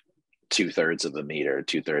like 2/3 of a meter,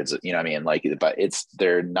 2/3, but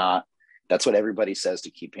they're not, that's what everybody says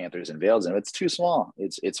to keep panthers and veils. And it's too small.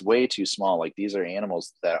 It's way too small. Like these are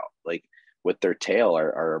animals that like with their tail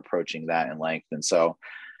are approaching that in length. And so,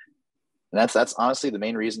 and that's honestly the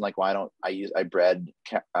main reason, like why I bred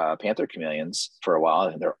panther chameleons for a while,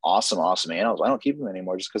 and they're awesome animals. I don't keep them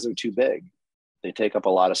anymore just because they're too big. They take up a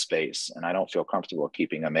lot of space, and I don't feel comfortable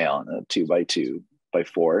keeping a male in a 2 by 2 by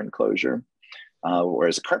 4 enclosure.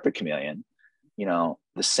 Whereas a carpet chameleon, the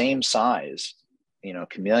same size,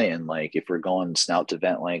 chameleon, like if we're going snout to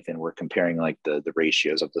vent length and we're comparing like the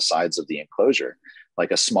ratios of the sides of the enclosure,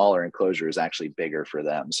 like a smaller enclosure is actually bigger for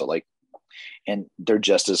them. So like, and they're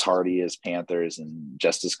just as hardy as panthers and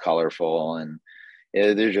just as colorful. And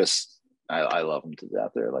they're just, I love them to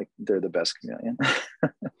death. They're the best chameleon.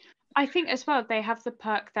 I think as well, they have the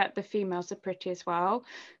perk that the females are pretty as well.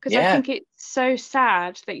 Because Yeah. I think it's so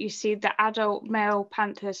sad that you see the adult male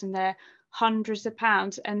panthers and they're hundreds of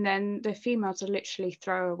pounds, and then the females are literally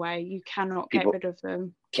throwaway. You cannot get rid of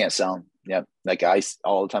them. Can't sell them. Yep. Like I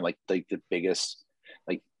all the time, like the biggest,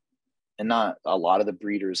 like, and not a lot of the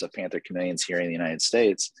breeders of panther chameleons here in the United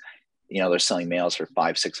States, they're selling males for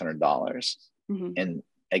 $500-$600. Mm-hmm. And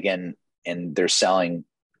again, and they're selling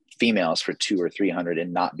females for $200 or $300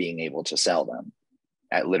 and not being able to sell them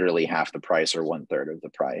at literally half the price or 1/3 of the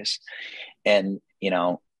price. And,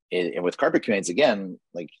 with carpet chameleons, again,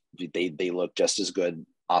 like they look just as good,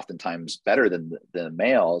 oftentimes better than the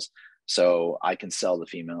males. So I can sell the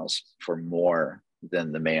females for more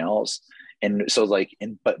than the males. And so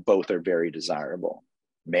but both are very desirable.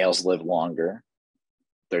 Males live longer.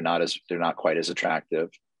 They're not quite as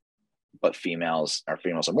attractive. but females are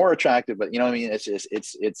more attractive. But you know what I mean?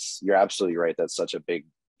 It's you're absolutely right. That's such a big,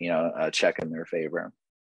 check in their favor.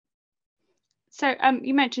 So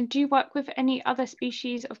you mentioned, do you work with any other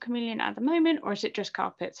species of chameleon at the moment, or is it just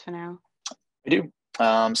carpets for now? I do.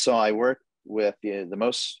 So I work with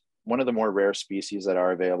one of the more rare species that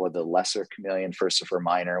are available, the lesser chameleon furcifer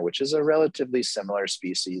minor, which is a relatively similar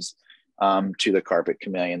species to the carpet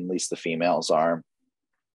chameleon, at least the females are.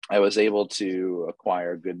 I was able to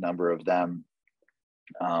acquire a good number of them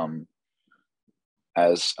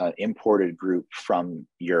as an imported group from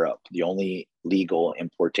Europe, the only legal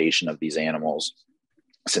importation of these animals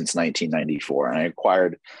since 1994. And I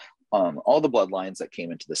acquired all the bloodlines that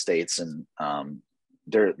came into the States, and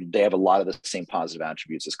they have a lot of the same positive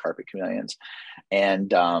attributes as carpet chameleons.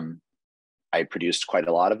 And I produced quite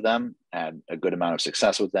a lot of them, had a good amount of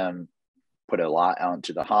success with them, put a lot out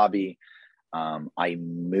into the hobby.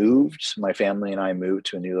 My family and I moved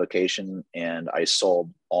to a new location, and I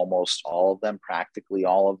sold almost all of them, practically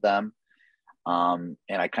all of them. And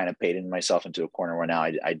I kind of paid myself into a corner where now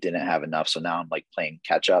I didn't have enough. So now I'm like playing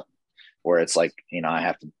catch up, where it's like,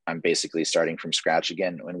 I'm basically starting from scratch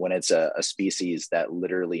again. And when it's a species that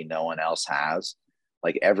literally no one else has,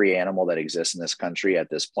 like every animal that exists in this country at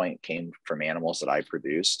this point came from animals that I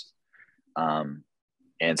produced.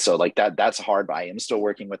 And so like that's hard, but I am still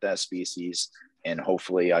working with that species, and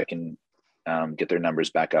hopefully I can get their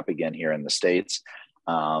numbers back up again here in the States.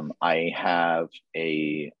 I'm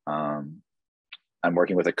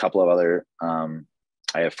working with a couple of other,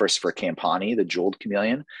 I have Furcifer campani, the jeweled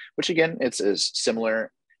chameleon, which again, it's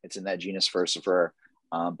similar. It's in that genus Furcifer,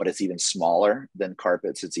 but it's even smaller than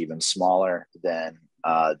carpets. It's even smaller than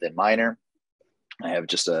minor. I have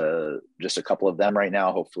just a couple of them right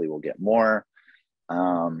now. Hopefully we'll get more.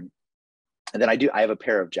 And then I have a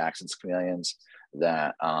pair of Jackson's chameleons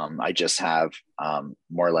that I just have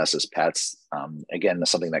more or less as pets. Again,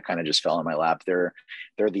 something that kind of just fell in my lap. They're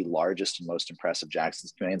the largest and most impressive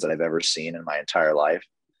Jackson's chameleons that I've ever seen in my entire life.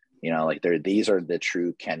 These are the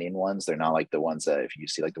true Kenyan ones. They're not like the ones that, if you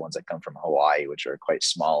see like the ones that come from Hawaii, which are quite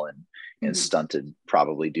small and stunted,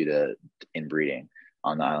 probably due to inbreeding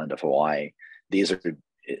on the island of Hawaii. These are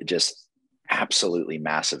just absolutely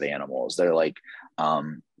massive animals. They're like,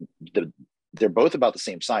 they're both about the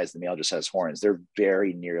same size. The male just has horns. They're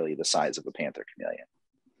very nearly the size of a panther chameleon,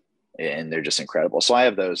 and they're just incredible. So I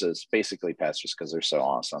have those as basically pets just because they're so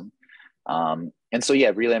awesome. And so,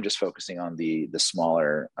 yeah, really I'm just focusing on the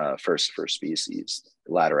smaller Furcifer species,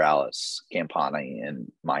 lateralis, campani,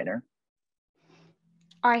 and minor.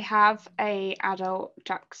 I have a adult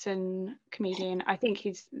Jackson chameleon. I think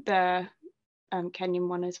he's the Kenyan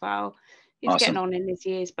one as well. He's Awesome. Getting on in his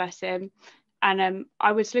years, bless him. And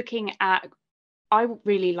I was looking at, I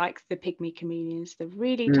really like the pygmy chameleons. They're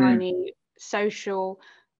really tiny, social.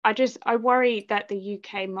 I worry that the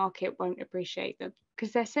UK market won't appreciate them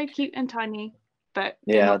because they're so cute and tiny, but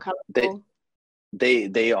they're not colorful.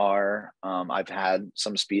 They are. I've had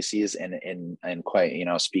some species and quite,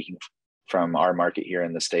 speaking from our market here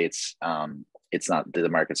in the States, it's not, the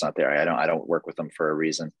market's not there. I don't work with them for a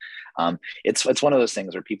reason. It's one of those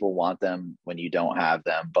things where people want them when you don't have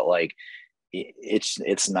them, but like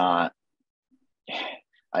it's not,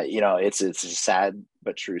 it's a sad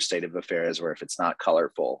but true state of affairs where if it's not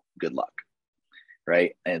colorful, good luck.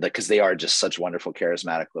 Right. And because they are just such wonderful,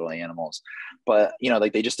 charismatic little animals, but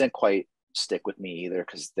like they just didn't quite stick with me either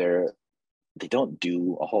because they don't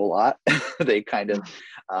do a whole lot. They kind of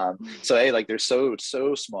like they're so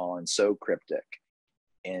small and so cryptic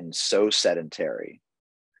and so sedentary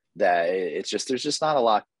that there's just not a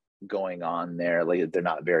lot going on there. Like they're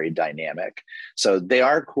not very dynamic. So they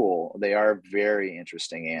are cool. They are very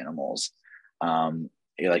interesting animals.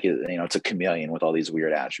 It's a chameleon with all these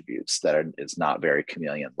weird attributes it's not very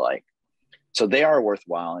chameleon like. So they are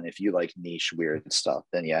worthwhile. And if you like niche weird stuff,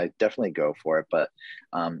 then yeah, definitely go for it. But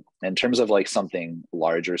in terms of like something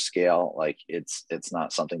larger scale, like it's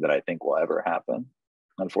not something that I think will ever happen,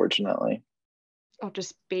 unfortunately. I'll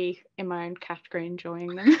just be in my own category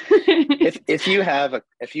enjoying them. if you have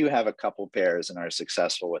a couple pairs and are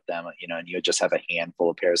successful with them, and you just have a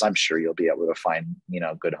handful of pairs, I'm sure you'll be able to find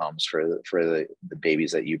good homes for the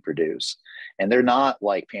babies that you produce. And they're not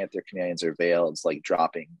like panther chameleons or veils, like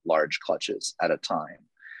dropping large clutches at a time.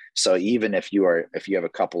 So even if you have a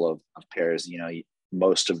couple of pairs,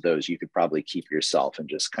 most of those you could probably keep yourself and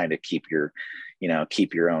just kind of keep your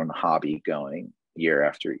own hobby going year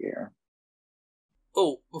after year.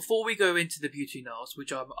 Oh, before we go into the beauty Anoles,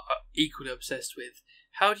 which I'm equally obsessed with,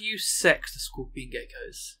 how do you sex the scorpion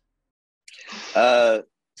geckos?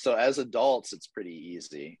 So as adults, it's pretty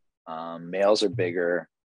easy. Males are bigger.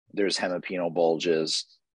 There's hemipenal bulges.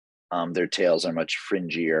 Their tails are much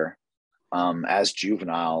fringier. As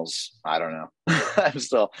juveniles, I don't know.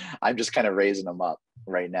 I'm just kind of raising them up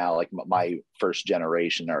right now. Like my first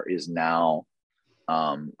generation is now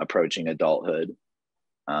approaching adulthood.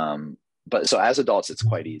 But so as adults, it's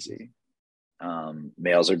quite easy.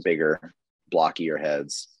 Males are bigger, blockier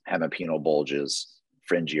heads, hemipenal bulges,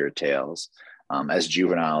 fringier tails. As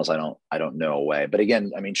juveniles, I don't know away. But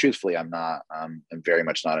again, I mean, truthfully, I'm very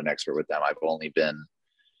much not an expert with them.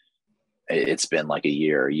 It's been like a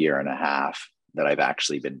year and a half that I've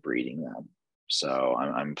actually been breeding them. So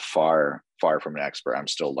I'm far from an expert. I'm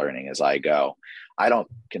still learning as I go. I don't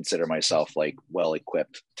consider myself like well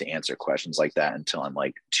equipped to answer questions like that until I'm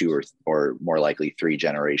like 2 or more likely 3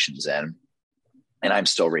 generations in, and I'm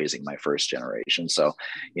still raising my first generation. So,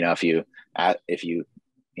 if you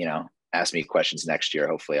ask me questions next year,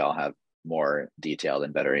 hopefully I'll have more detailed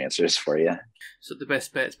and better answers for you. So the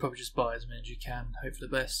best bet is probably just buy as many as you can, hope for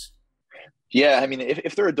the best. Yeah, I mean,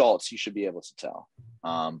 if they're adults, you should be able to tell.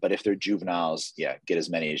 But if they're juveniles, yeah, get as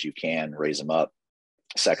many as you can, raise them up,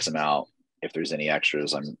 sex them out. If there's any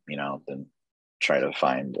extras, then try to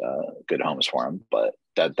find good homes for them. But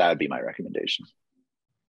that'd be my recommendation.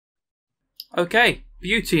 Okay,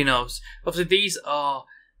 beauty Anoles. Obviously,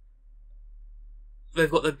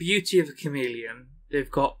 they've got the beauty of a chameleon.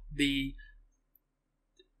 They've got the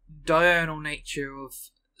diurnal nature of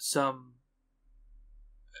some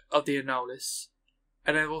of the Anoles,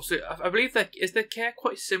 and I've also, I believe that is their care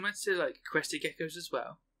quite similar to like crested geckos as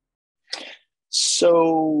well.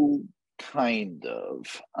 So kind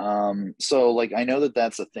of. So like I know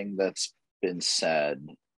that's a thing that's been said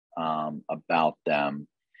about them.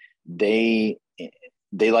 They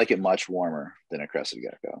like it much warmer than a crested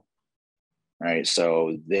gecko, right?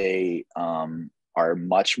 So they are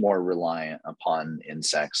much more reliant upon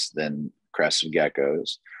insects than crested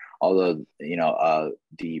geckos. Although,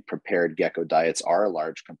 the prepared gecko diets are a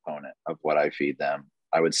large component of what I feed them.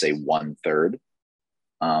 I would say 1/3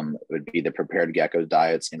 would be the prepared gecko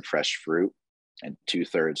diets in fresh fruit, and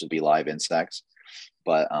 2/3 would be live insects.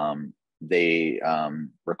 But they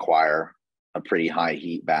require a pretty high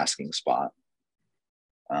heat basking spot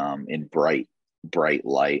in bright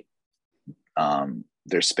light.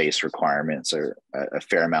 Their space requirements are a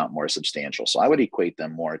fair amount more substantial. So I would equate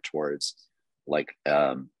them more towards like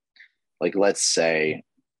let's say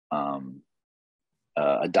a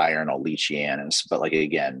diurnal leachianus, but like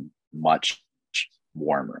again, much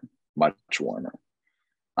warmer.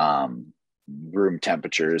 Room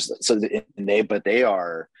temperatures. So they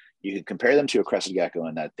are, you can compare them to a crested gecko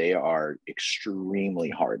in that they are extremely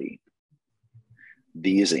hardy.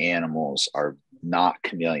 These animals are not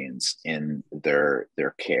chameleons in their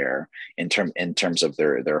care in terms of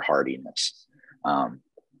their hardiness.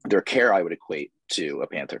 Their care I would equate to a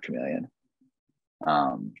panther chameleon.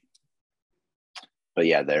 But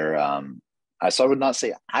yeah, they're so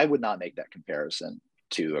I would not make that comparison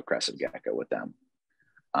to a crested gecko with them.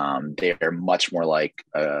 They are much more like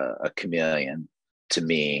a chameleon to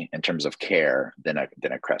me in terms of care than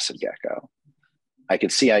a crested gecko. I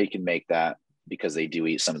could see how you can make that because they do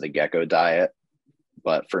eat some of the gecko diet,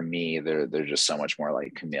 but for me, they're just so much more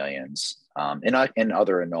like chameleons in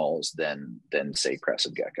other anoles than say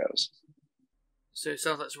crested geckos. So it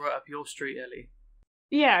sounds like it's right up your street, Ellie.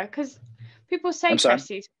 Yeah, because people say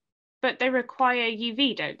cresties, but they require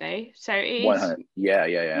UV, don't they? So it is 100.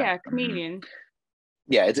 Yeah, chameleon. Mm-hmm.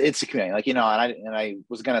 Yeah, it's a chameleon. Like, and I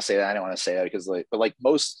was gonna say that, I didn't want to say that because but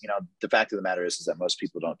most, the fact of the matter is that most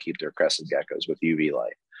people don't keep their crested geckos with UV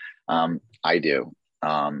light. I do.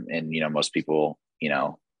 And most people,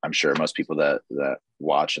 I'm sure most people that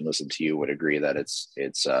watch and listen to you would agree that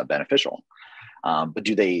it's beneficial. But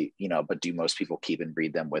do most people keep and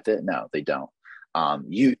breed them with it? No, they don't.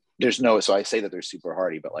 So I say that they're super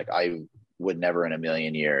hardy, but like I would never in a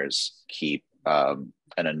million years keep an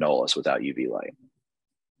Anoles without UV light.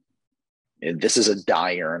 And this is a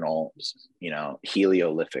diurnal,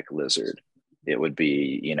 heliolithic lizard. It would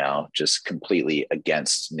be, just completely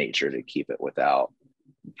against nature to keep it without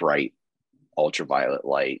bright ultraviolet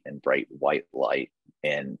light and bright white light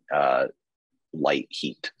and light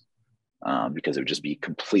heat, because it would just be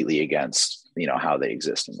completely against, how they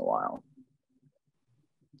exist in the wild.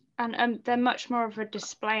 And they're much more of a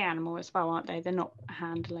display animal as well, aren't they? They're not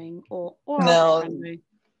handling or no, friendly.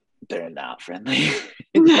 They're not friendly.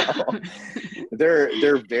 No.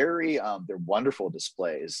 They're very they're wonderful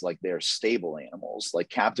displays. Like they're stable animals, like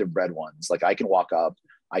captive bred ones. Like I can walk up,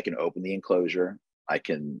 I can open the enclosure, I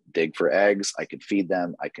can dig for eggs, I can feed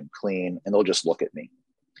them, I can clean, and they'll just look at me.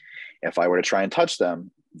 If I were to try and touch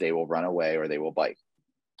them, they will run away or they will bite.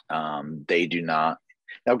 They do not.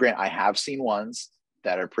 Now, Grant, I have seen ones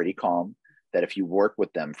that are pretty calm, that if you work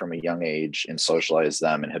with them from a young age and socialize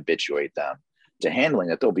them and habituate them to handling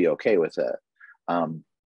it, they'll be okay with it.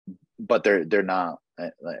 But they're not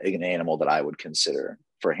an animal that I would consider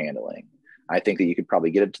for handling. I think that you could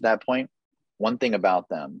probably get it to that point. One thing about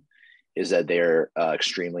them is that they're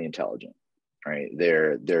extremely intelligent, right?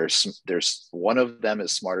 There's one of them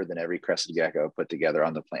is smarter than every crested gecko put together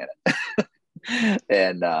on the planet.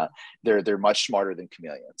 And they're much smarter than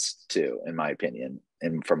chameleons too, in my opinion,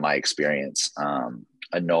 and from my experience.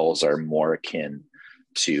 Anoles are more akin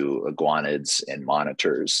to iguanids and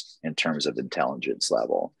monitors in terms of intelligence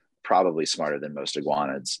level, probably smarter than most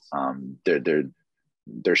iguanids.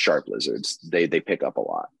 They're sharp lizards. They pick up a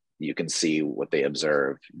lot. You can see what they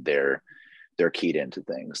observe. They're keyed into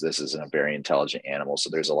things. This is a very intelligent animal.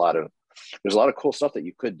 So there's a lot of cool stuff that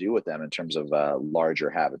you could do with them in terms of larger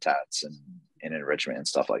habitats and enrichment and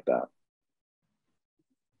stuff like that.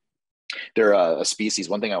 They're a species.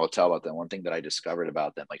 One thing I will tell about them, one thing that I discovered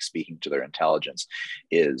about them, like speaking to their intelligence,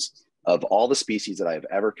 is of all the species that I've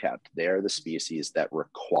ever kept, they're the species that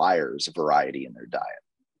requires variety in their diet,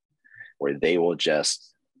 where they will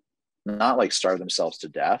just not like starve themselves to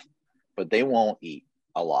death, but they won't eat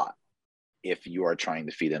a lot if you are trying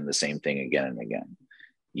to feed them the same thing again and again.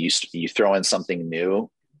 You throw in something new,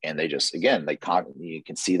 and they just, again, like, you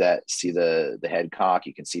can see the head cock,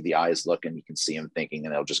 you can see the eyes looking, you can see them thinking,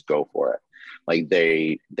 and they'll just go for it. Like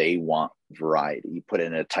they want variety. You put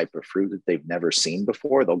in a type of fruit that they've never seen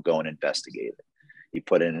before, they'll go and investigate it. You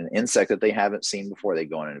put in an insect that they haven't seen before, they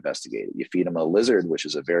go and investigate it. You feed them a lizard, which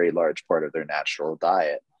is a very large part of their natural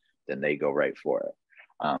diet, then they go right for it.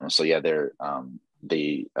 So yeah,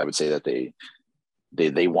 I would say that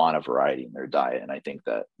they want a variety in their diet, and I think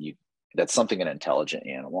that that's something an intelligent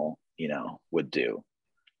animal, would do.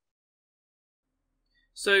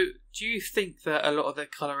 So, do you think that a lot of their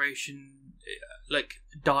coloration, like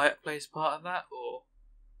diet, plays part of that,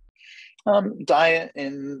 or diet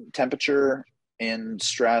and temperature and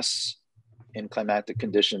stress and climatic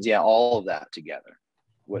conditions? Yeah, all of that together,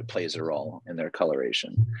 what plays a role in their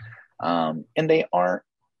coloration. And they aren't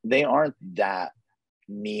that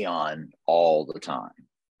neon all the time,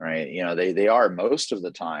 right? They are most of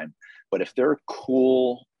the time, but if they're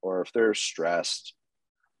cool or if they're stressed,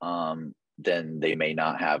 then they may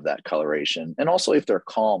not have that coloration. And also if they're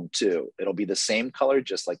calm too, it'll be the same color,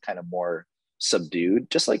 just like kind of more subdued,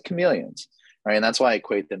 just like chameleons, right? And that's why I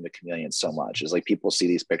equate them to chameleons so much, is like people see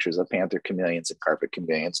these pictures of panther chameleons and carpet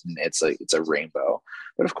chameleons, and it's a rainbow.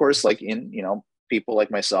 But of course, like in, people like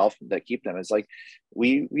myself that keep them, it's like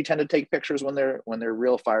we tend to take pictures when they're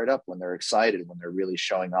real fired up, when they're excited, when they're really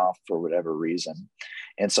showing off for whatever reason.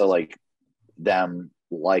 And so like them,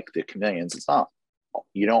 like the chameleons,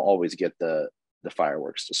 you don't always get the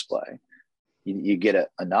fireworks display. You get it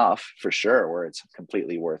enough for sure where it's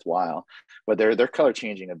completely worthwhile, but their color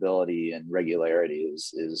changing ability and regularity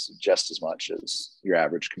is just as much as your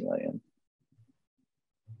average chameleon.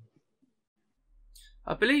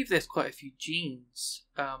 I believe there's quite a few genes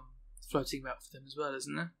floating about for them as well,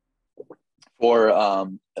 isn't there? For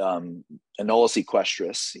Anoles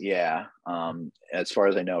equestris, yeah. As far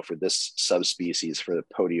as I know, for this subspecies, for the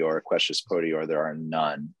equestris podior, there are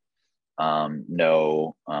none.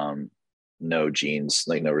 No genes,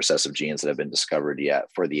 like no recessive genes that have been discovered yet.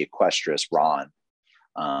 For the equestris, Ron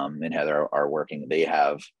and Heather are working. They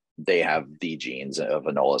have the genes of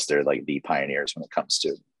Anoles. They're like the pioneers when it comes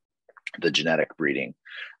to the genetic breeding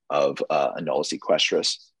of Anoles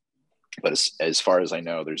equestris. But as far as I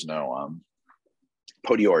know, there's no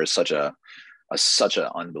podior is such an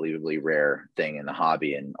unbelievably rare thing in the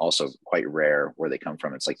hobby, and also quite rare where they come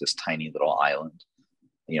from. It's like this tiny little island,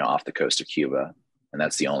 off the coast of Cuba, and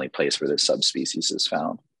that's the only place where this subspecies is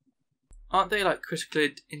found. Aren't they like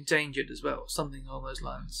critically endangered as well? Something along those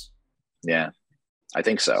lines. Yeah, I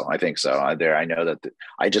think so. I know that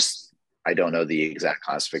I don't know the exact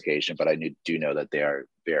classification, but I do know that they are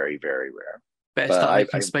very, very rare. Better start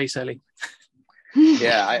making space, Ellie.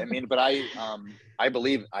 Yeah, but I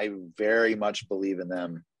very much believe in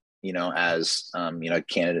them, as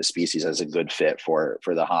candidate species, as a good fit for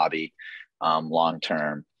the hobby, long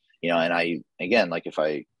term, and like, if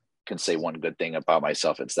I can say one good thing about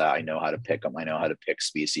myself, it's that I know how to pick them. I know how to pick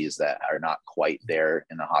species that are not quite there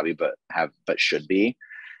in the hobby, but should be.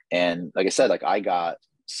 And like I said, like I got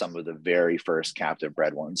some of the very first captive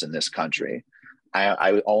bred ones in this country.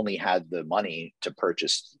 I only had the money to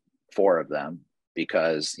purchase 4 of them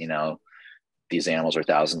because, these animals are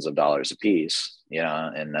thousands of dollars a piece,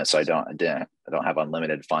 and so I don't have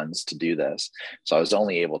unlimited funds to do this. So I was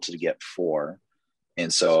only able to get 4.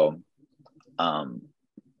 And so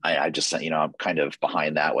I just, I'm kind of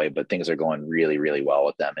behind that way, but things are going really, really well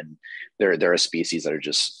with them. And they're a species that are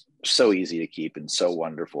just so easy to keep and so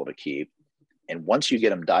wonderful to keep. And once you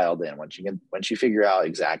get them dialed in, once you figure out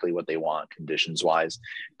exactly what they want conditions wise,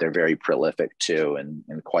 they're very prolific too, and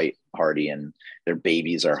quite hardy, and their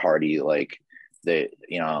babies are hardy. Like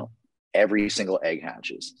every single egg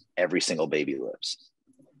hatches, every single baby lives.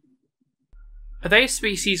 Are they a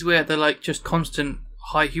species where they're like just constant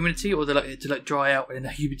high humidity, or they like to like dry out and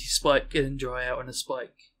then a humidity spike and then dry out and a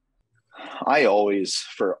spike? I always,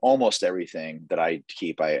 for almost everything that I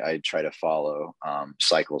keep, I try to follow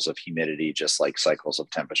cycles of humidity, just like cycles of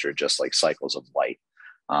temperature, just like cycles of light,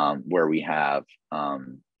 where we have,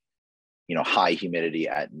 high humidity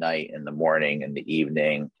at night, in the morning, in the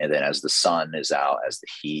evening. And then as the sun is out, as the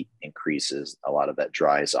heat increases, a lot of that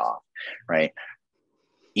dries off, right?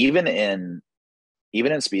 Even in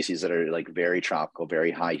species that are like very tropical,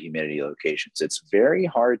 very high humidity locations, it's very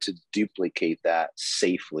hard to duplicate that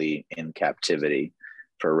safely in captivity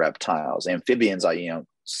for reptiles. Amphibians,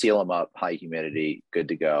 seal them up, high humidity, good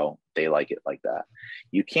to go. They like it like that.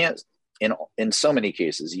 You can't, in so many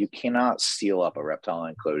cases, you cannot seal up a reptile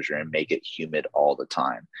enclosure and make it humid all the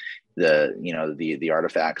time. The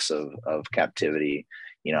artifacts of captivity,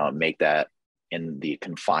 make that in the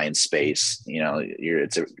confined space,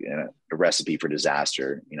 it's a recipe for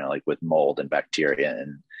disaster, like with mold and bacteria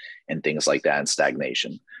and things like that, and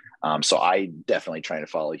stagnation. So I definitely try to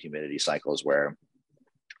follow humidity cycles where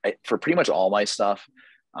for pretty much all my stuff,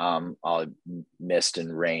 I'll mist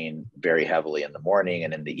and rain very heavily in the morning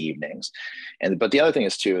and in the evenings. But the other thing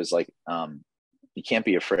is like, you can't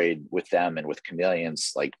be afraid with them and with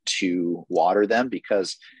chameleons, like, to water them,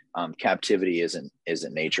 because captivity isn't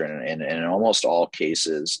nature, and in almost all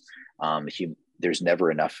cases, there's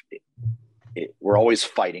never enough. We're always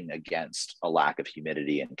fighting against a lack of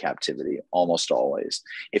humidity in captivity, almost always,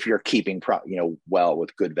 if you're keeping well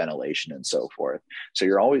with good ventilation and so forth. So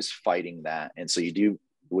you're always fighting that, and so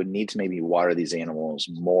would need to maybe water these animals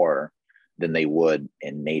more than they would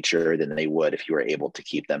in nature, than they would if you were able to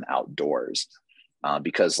keep them outdoors.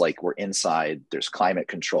 Because like we're inside, there's climate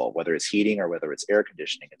control, whether it's heating or whether it's air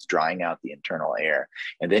conditioning, it's drying out the internal air.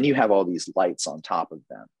 And then you have all these lights on top of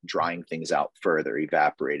them, drying things out further,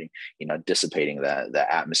 evaporating, dissipating the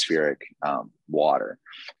atmospheric water.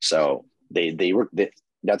 So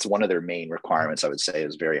that's one of their main requirements, I would say,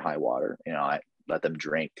 is very high water. I let them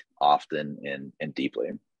drink often and deeply.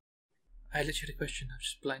 I literally had a question, I've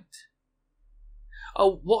just blanked.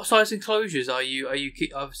 Oh, what size enclosures are you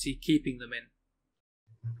obviously keeping them in?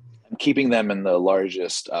 I'm keeping them in the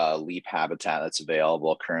largest leap habitat that's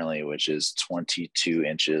available currently, which is 22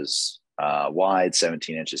 inches wide,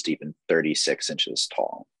 17 inches deep, and 36 inches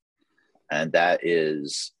tall. And that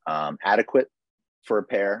is adequate for a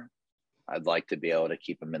pair. I'd like to be able to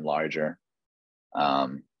keep them in larger.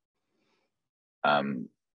 One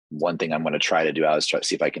thing I'm going to try to do, I was trying to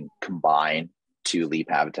see if I can combine two leap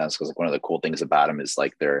habitats, because like one of the cool things about them is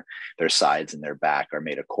like their sides and their back are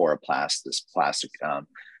made of coroplast, this plastic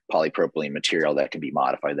polypropylene material that can be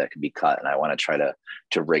modified, that can be cut. And I want to try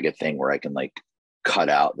to rig a thing where I can like cut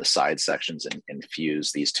out the side sections and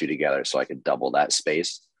fuse these two together, so I could double that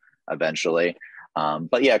space eventually.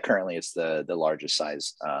 But yeah, currently it's the largest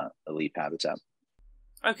size leap habitat.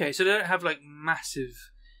 Okay, so they don't have like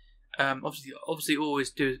massive. Obviously, always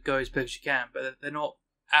go as big as you can, but they're not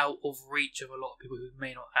out of reach of a lot of people who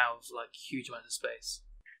may not have like huge amounts of space.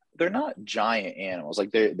 They're not giant animals.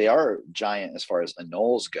 Like they are giant as far as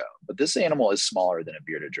anoles go, but this animal is smaller than a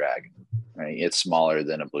bearded dragon, right? It's smaller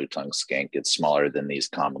than a blue-tongued skink. It's smaller than these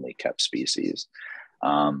commonly kept species.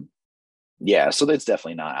 Yeah, so that's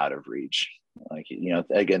definitely not out of reach. Like,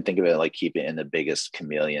 again, think of it like keep it in the biggest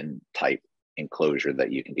chameleon type enclosure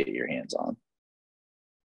that you can get your hands on.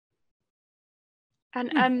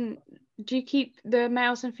 And do you keep the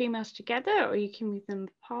males and females together, or you can move them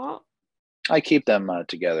apart? I keep them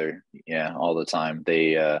together, yeah, all the time.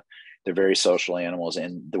 They're very social animals,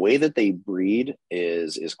 and the way that they breed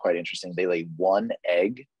is quite interesting. They lay one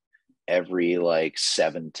egg every like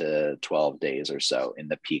 7 to 12 days or so in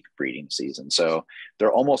the peak breeding season. So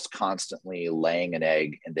they're almost constantly laying an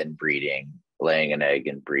egg and then breeding, laying an egg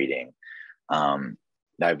and breeding.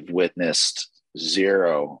 I've witnessed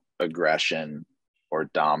zero aggression or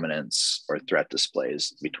dominance or threat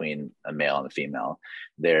displays between a male and a female.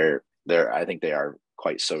 I think they are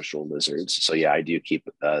quite social lizards. So yeah, I do keep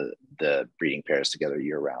the breeding pairs together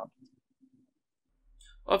year round.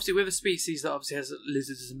 Obviously, with a species that obviously has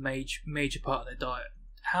lizards as a major part of their diet,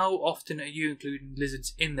 how often are you including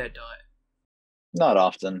lizards in their diet? Not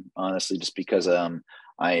often, honestly, just because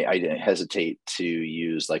I didn't hesitate to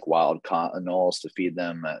use like wild caught anoles to feed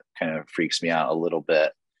them. That kind of freaks me out a little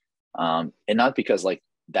bit. And not because like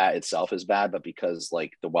that itself is bad, but because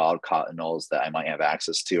like the wild caught anoles that I might have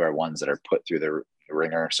access to are ones that are put through the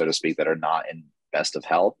ringer, so to speak, that are not in best of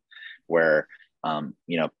health. Where,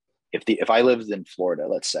 you know, if I lived in Florida,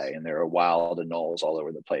 let's say, and there are wild anoles all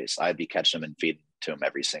over the place, I'd be catching them and feeding to them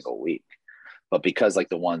every single week. But because like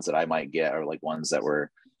the ones that I might get are like ones that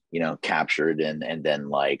were, you know, captured and then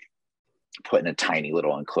like put in a tiny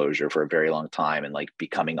little enclosure for a very long time and like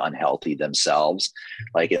becoming unhealthy themselves,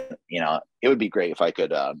 like you know, it would be great if I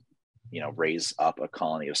could you know, raise up a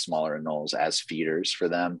colony of smaller anoles as feeders for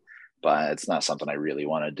them, but it's not something I really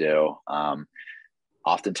want to do.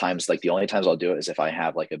 Oftentimes, like the only times I'll do it is if I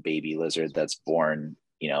have like a baby lizard that's born,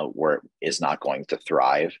 you know, where it is not going to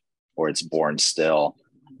thrive, or it's born still,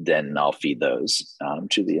 then I'll feed those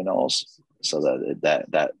to the anoles so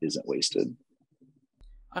that isn't wasted.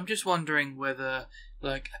 I'm just wondering whether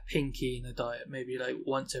like a pinky in the diet, maybe like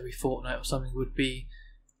once every fortnight or something, would be.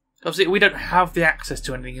 Obviously, we don't have the access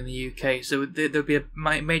to anything in the UK, so there'll be a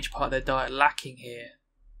major part of their diet lacking here.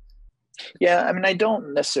 Yeah, I mean, I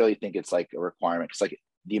don't necessarily think it's like a requirement, because like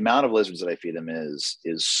the amount of lizards that I feed them is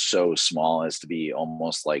so small as to be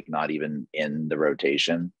almost like not even in the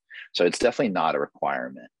rotation. So it's definitely not a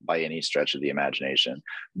requirement by any stretch of the imagination.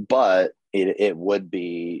 But it would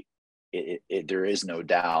be. There is no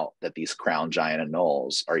doubt that these crown giant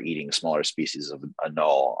anoles are eating smaller species of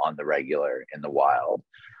anole on the regular in the wild.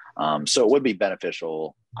 So it would be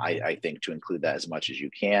beneficial, I think, to include that as much as you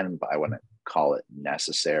can, but I wouldn't call it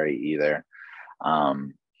necessary either. I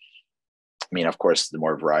mean, of course, the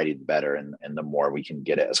more variety, the better, and the more we can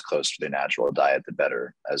get it as close to their natural diet, the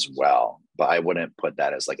better as well. But I wouldn't put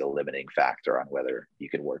that as like a limiting factor on whether you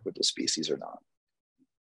can work with the species or not.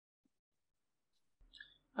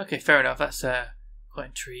 Okay, fair enough. That's quite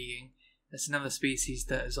intriguing. There's another species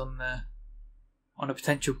that is on a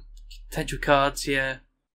potential cards. Yeah,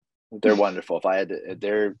 they're wonderful. If I had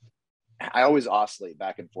to, I always oscillate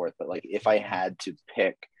back and forth. But like, if I had to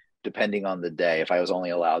pick, depending on the day, if I was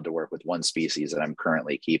only allowed to work with one species that I'm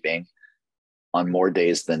currently keeping, on more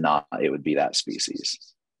days than not, it would be that species.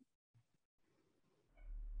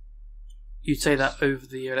 You'd say that over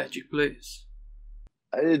the electric blues?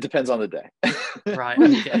 It depends on the day. Right.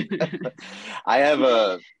 Okay. I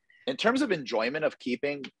have in terms of enjoyment of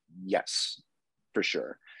keeping, yes, for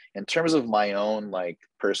sure. In terms of my own like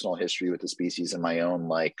personal history with the species and my own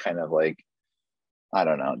like kind of like, I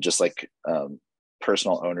don't know, just like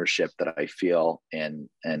personal ownership that I feel and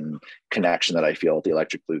connection that I feel with the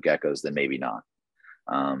electric blue geckos, then maybe not.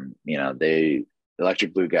 You know,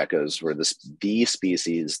 electric blue geckos were the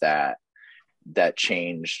species that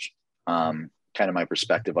changed kind of my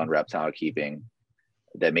perspective on reptile keeping,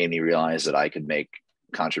 that made me realize that I could make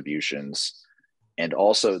contributions, and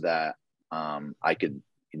also that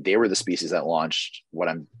they were the species that launched what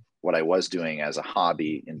I was doing as a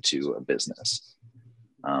hobby into a business.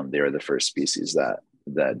 They were the first species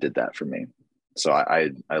that did that for me. So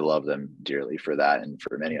I love them dearly for that and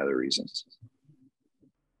for many other reasons.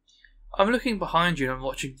 I'm looking behind you and I'm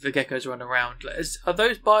watching the geckos run around. Are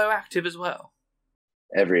those bioactive as well?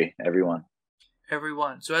 Everyone.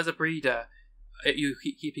 Everyone. So as a breeder, you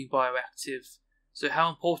keep keeping bioactive. So how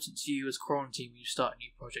important to you as quarantine when you start a new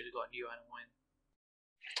project or got a new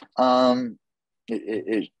animal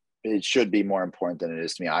in? It should be more important than it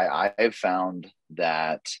is to me. I've found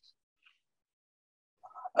that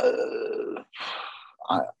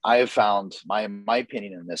I have found my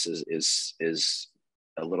opinion in this is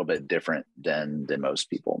a little bit different than most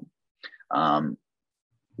people.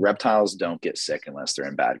 Reptiles don't get sick unless they're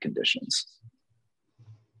in bad conditions,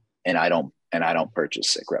 and I don't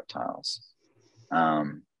purchase sick reptiles.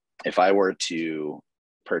 If I were to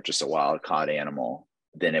purchase a wild caught animal,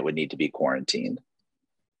 then it would need to be quarantined.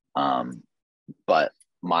 But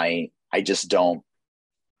I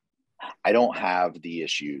don't have the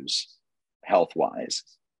issues health-wise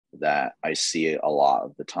that I see a lot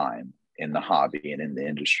of the time in the hobby and in the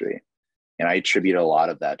industry. And I attribute a lot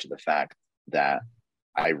of that to the fact that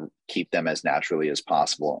I keep them as naturally as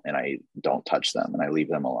possible and I don't touch them and I leave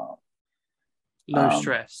them alone. Low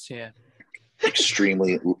stress, yeah.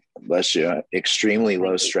 Extremely low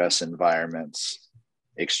stress environments,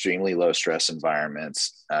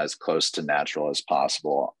 as close to natural as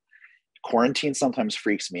possible. Quarantine sometimes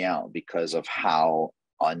freaks me out because of how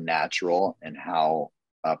unnatural and how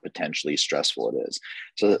potentially stressful it is.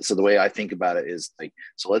 So the way I think about it is like,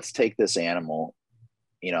 so let's take this animal,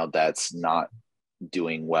 you know, that's not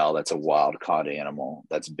doing well, that's a wild caught animal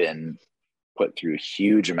that's been put through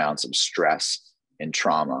huge amounts of stress and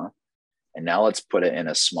trauma, And now let's put it in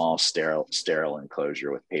a small sterile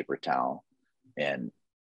enclosure with paper towel and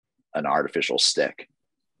an artificial stick,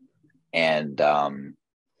 and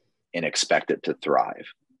expect it to thrive,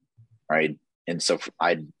 right? And so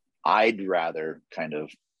I'd rather kind of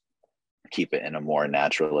keep it in a more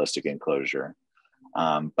naturalistic enclosure.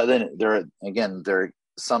 But then there are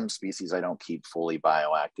some species I don't keep fully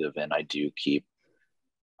bioactive, and I do keep.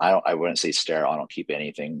 I wouldn't say sterile. I don't keep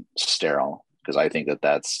anything sterile because I think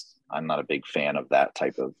I'm not a big fan of that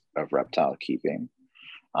type of reptile keeping.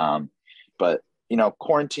 But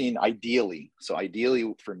quarantine ideally. So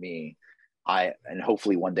ideally for me, and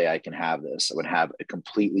hopefully one day I can have this. I would have a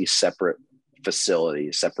completely separate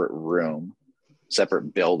facility, separate room,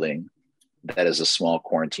 separate building that is a small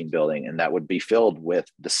quarantine building, and that would be filled with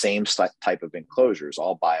the same type of enclosures,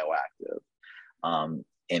 all bioactive,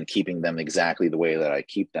 and keeping them exactly the way that I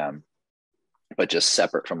keep them, but just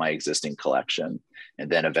separate from my existing collection. And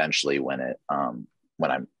then eventually when I'm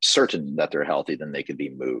certain that they're healthy, then they can be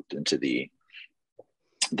moved into the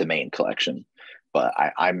main collection. But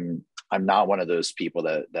I'm not one of those people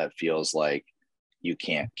that feels like you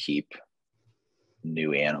can't keep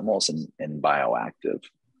new animals in bioactive.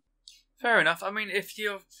 Fair enough. I mean, if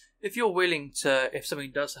you're willing to, if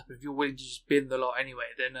something does happen, if you're willing to just bin the lot anyway,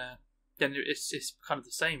 then it's kind of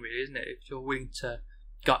the same, really, isn't it? If you're willing to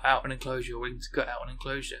gut out an enclosure, you're willing to gut out an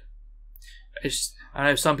enclosure. I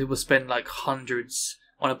know some people spend like hundreds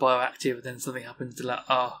on a bioactive, and then something happens to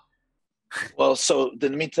Well, so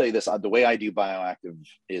then let me tell you this: the way I do bioactive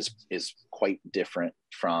is quite different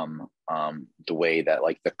from the way that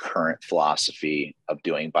like the current philosophy of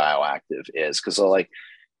doing bioactive is. Because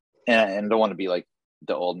and I don't want to be like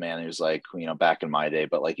the old man who's like, back in my day,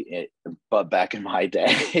 but back in my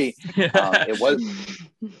day, it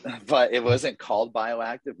wasn't called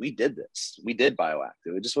bioactive. We did bioactive.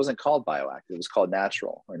 It just wasn't called bioactive. It was called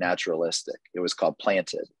natural or naturalistic. It was called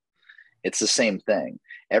planted. It's the same thing.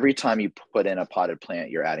 Every time you put in a potted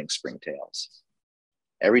plant, you're adding springtails.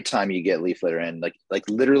 Every time you get leaf litter in, like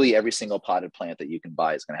literally every single potted plant that you can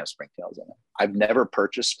buy is going to have springtails in it. I've never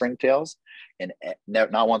purchased springtails, and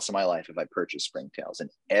not once in my life have I purchased springtails.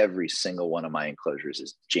 And every single one of my enclosures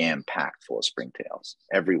is jam packed full of springtails.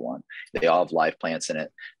 Every one. They all have live plants in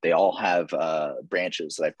it. They all have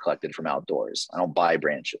branches that I've collected from outdoors. I don't buy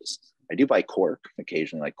branches. I do buy cork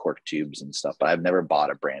occasionally, like cork tubes and stuff, but I've never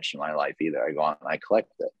bought a branch in my life either. I go out and I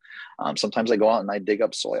collect it. Sometimes I go out and I dig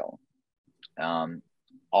up soil.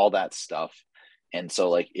 All that stuff. And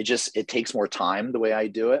so it takes more time the way I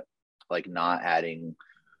do it, like not adding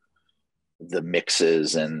the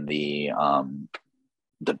mixes and the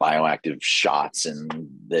bioactive shots and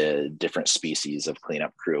the different species of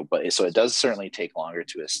cleanup crew. But so it does certainly take longer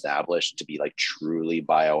to establish to be like truly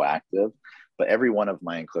bioactive, but every one of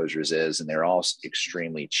my enclosures is, and they're all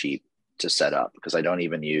extremely cheap to set up because I don't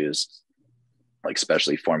even use like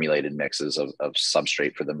specially formulated mixes of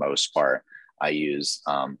substrate for the most part. I use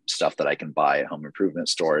stuff that I can buy at home improvement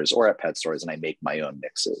stores or at pet stores, and I make my own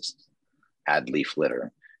mixes, add leaf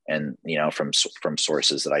litter, and from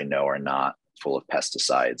sources that I know are not full of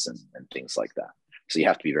pesticides and things like that. So you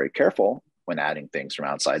have to be very careful when adding things from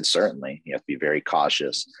outside. Certainly, you have to be very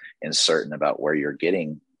cautious and certain about where you're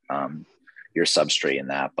getting your substrate in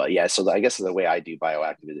that. But yeah, so I guess the way I do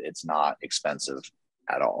bioactive, it's not expensive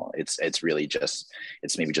at all. It's really just,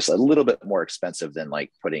 it's maybe just a little bit more expensive than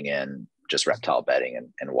like putting in just reptile bedding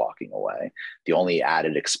and walking away. The only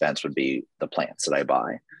added expense would be the plants that I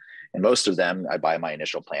buy. And most of them, I buy my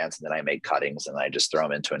initial plants and then I make cuttings and I just throw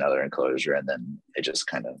them into another enclosure and then it just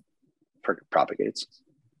kind of propagates.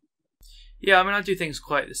 Yeah, I mean, I do things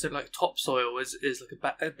quite, so like topsoil is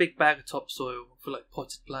like a big bag of topsoil for like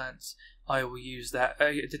potted plants. I will use that.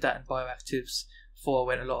 I did that in bioactives before I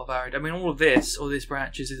went a lot of arid. I mean, all this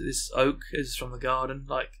branches, this oak is from the garden.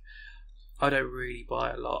 Like, I don't really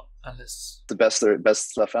buy a lot unless the best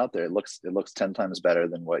stuff out there. It looks 10 times better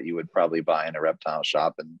than what you would probably buy in a reptile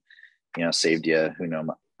shop, and saved you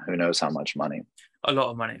who knows how much money. A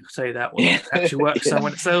lot of money. I'll tell you that. Well, it actually works. So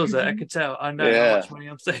when it sells it, I can tell. I know how much money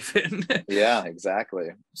I'm saving. Yeah, exactly.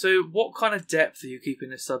 So what kind of depth are you keeping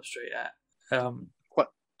this substrate at?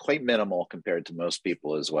 Quite minimal compared to most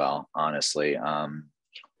people as well, honestly.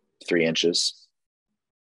 3 inches.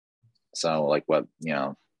 So like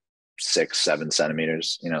 6-7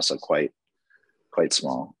 centimeters, so quite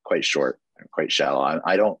small, quite short, quite shallow.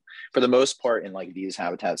 I don't, for the most part, in like these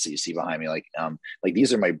habitats that you see behind me, like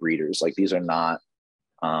these are my breeders. Like these are not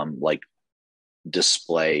like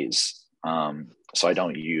displays. So I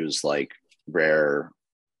don't use like rare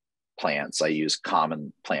plants. I use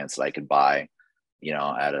common plants that I could buy,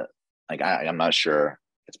 at I'm not sure.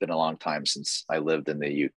 It's been a long time since I lived in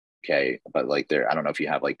the okay, but like I don't know if you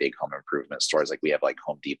have like big home improvement stores, like we have like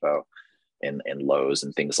Home Depot and Lowe's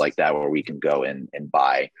and things like that, where we can go in and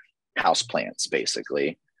buy house plants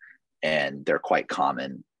basically, and they're quite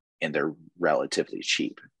common and they're relatively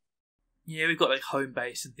cheap. Yeah, we've got like home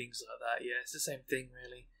base and things like that. Yeah, it's the same thing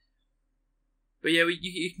really. But yeah,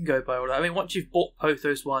 you can go buy all that. I mean, once you've bought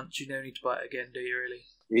pothos once, you don't need to buy it again, do you really?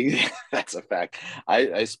 That's a fact.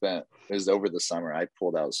 I spent, it was over the summer, I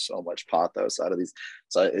pulled out so much pothos out of these,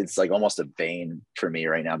 so it's like almost a bane for me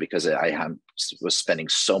right now, because was spending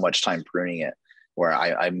so much time pruning it, where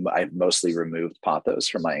I've mostly removed pothos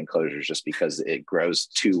from my enclosures just because it grows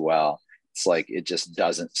too well. It's like it just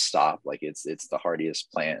doesn't stop. Like it's the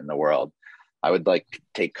hardiest plant in the world. I would like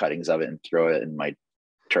take cuttings of it and throw it in my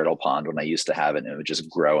turtle pond when I used to have it, and it would just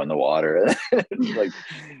grow in the water. Like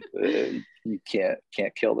you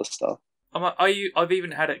can't kill this stuff. I've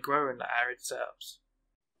even had it grow in the arid setups.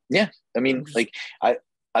 Yeah, I mean, like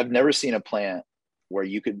I've never seen a plant where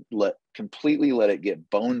you could completely let it get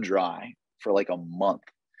bone dry for like a month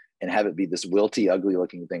and have it be this wilty, ugly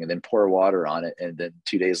looking thing, and then pour water on it, and then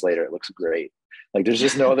 2 days later it looks great. Like there's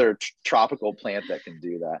just no other tropical plant that can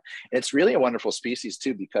do that. And it's really a wonderful species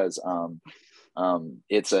too, because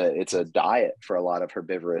it's a diet for a lot of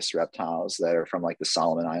herbivorous reptiles that are from like the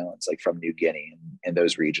Solomon Islands, like from New Guinea and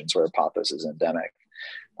those regions where pothos is endemic.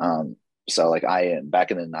 So like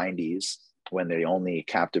back in the 90s, when the only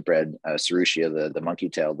captive bred Cerutia, the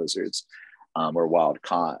monkey-tailed lizards, were wild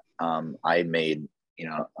caught, I made,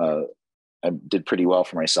 I did pretty well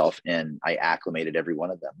for myself, and I acclimated every one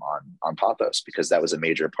of them on pothos, because that was a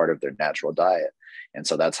major part of their natural diet. And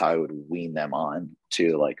so that's how I would wean them on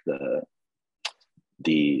to like the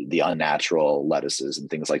unnatural lettuces and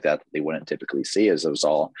things like that they wouldn't typically see, as it was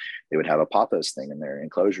all, they would have a pothos thing in their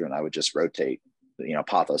enclosure, and I would just rotate,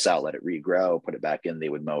 pothos out, let it regrow, put it back in, they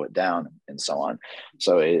would mow it down, and so on.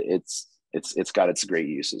 So it's got its great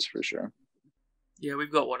uses for sure. Yeah,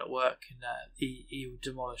 we've got one at work, and he will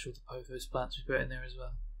demolish all the pothos plants we put in there as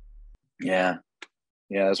well. Yeah,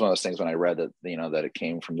 that's one of those things when I read that that it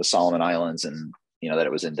came from the Solomon Islands, and that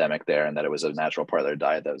it was endemic there, and that it was a natural part of their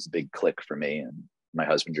diet. That was a big click for me and my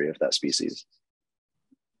husbandry of that species.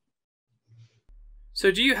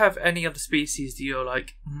 So, do you have any other species that you're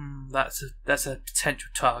like, that's a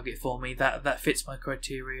potential target for me, that fits my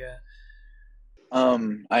criteria?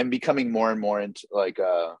 I'm becoming more and more into like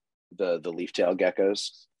the leaf-tailed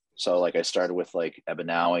geckos. So like I started with like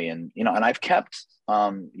Ebanawi, and and I've kept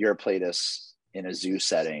Euryplatus in a zoo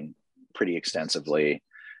setting pretty extensively,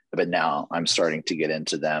 but now I'm starting to get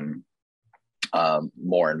into them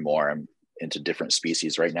more and more. I'm into different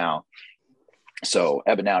species right now. So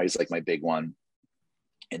Ebanawi is like my big one,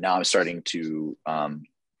 and now I'm starting to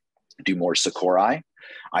do more Sakuri.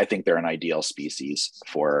 I think they're an ideal species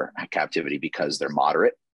for captivity because they're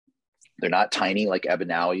moderate. They're not tiny like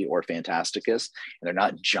Ebanawi or Fantasticus, and they're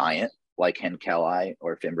not giant like Henkeli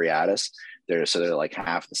or Fimbriatus. They're like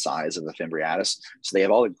half the size of a Fimbriatus. So they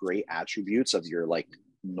have all the great attributes of your like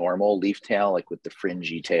normal leaf tail, like with the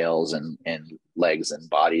fringy tails and legs and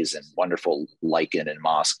bodies and wonderful lichen and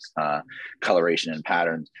moss coloration and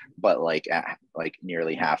patterns, but like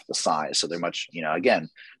nearly half the size. So they're much, again,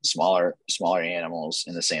 smaller animals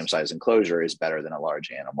in the same size enclosure is better than a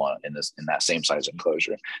large animal in that same size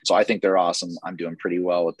enclosure. So I think they're awesome. I'm doing pretty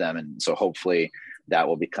well with them, and so hopefully that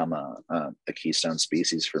will become a keystone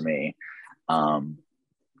species for me. The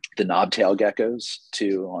knobtail geckos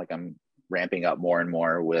too, like I'm ramping up more and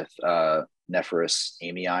more with Nephrus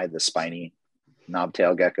amii, the spiny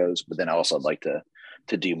knobtail geckos, but then I also like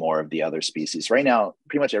to do more of the other species. Right now,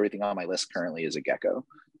 pretty much everything on my list currently is a gecko.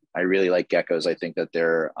 I really like geckos. I think that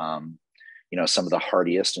they're some of the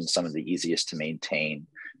hardiest and some of the easiest to maintain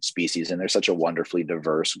species, and they're such a wonderfully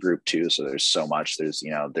diverse group too. So there's so much. There's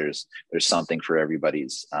something for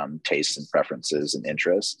everybody's tastes and preferences and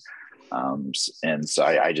interests. And so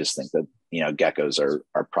I just think that geckos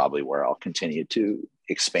are probably where I'll continue to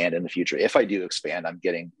expand in the future. If I do expand, I'm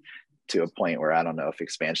getting to a point where I don't know if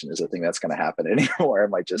expansion is a thing that's going to happen anymore. I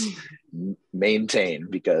might just maintain,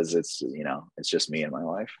 because it's just me and my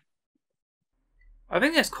wife. I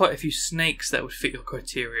think there's quite a few snakes that would fit your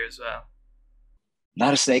criteria as well.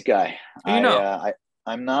 Not a snake guy.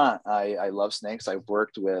 I'm not. I love snakes. I've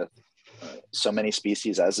worked with so many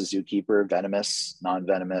species as a zookeeper: venomous,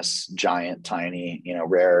 non-venomous, giant, tiny,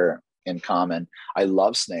 rare and common. I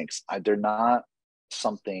love snakes. They're not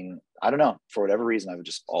something, I don't know, for whatever reason, I've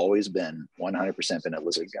just always been 100% been a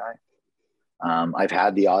lizard guy. I've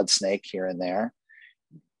had the odd snake here and there,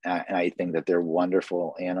 and I think that they're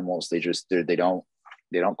wonderful animals. They don't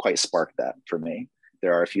quite spark that for me.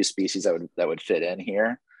 There are a few species that would fit in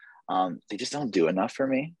here. They just don't do enough for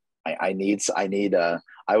me. I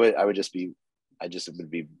would just be, I just would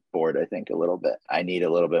be bored, I think, a little bit. I need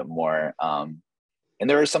a little bit more. And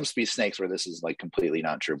there are some species snakes where this is like completely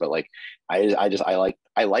not true, but like I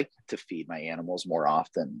like to feed my animals more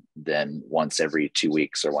often than once every 2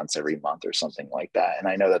 weeks or once every month or something like that. And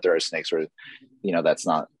I know that there are snakes where, that's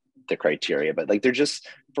not the criteria, but like they're just,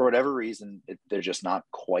 for whatever reason, they're just not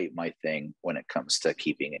quite my thing when it comes to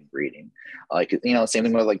keeping and breeding. Like, same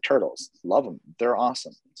thing with like turtles. Love them, they're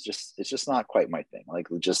awesome. It's just not quite my thing. Like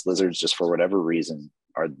just lizards, just for whatever reason,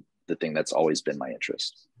 are the thing that's always been my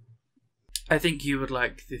interest. I think you would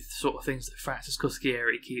like the sort of things that Francis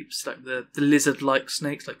Coschieri keeps, like the lizard-like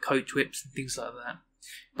snakes, like coach whips and things like that.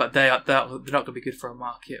 But they're not going to be good for a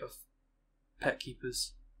market of pet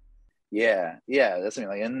keepers. Yeah, that's something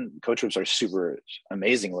like, and coach whips are super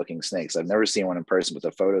amazing looking snakes. I've never seen one in person, but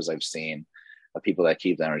the photos I've seen of people that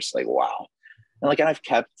keep them are just like, wow. And I've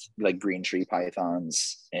kept like green tree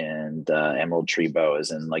pythons and emerald tree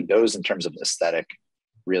boas, and like those in terms of aesthetic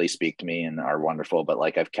really speak to me and are wonderful. But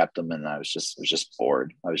like I've kept them, and I was just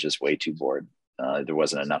bored. I was just way too bored. There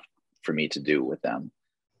wasn't enough for me to do with them,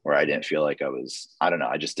 where I didn't feel like I don't know.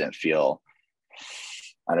 I just didn't feel,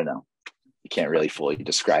 I don't know. You can't really fully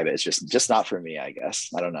describe it. It's just not for me, I guess.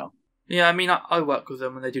 I don't know. Yeah, I mean, I work with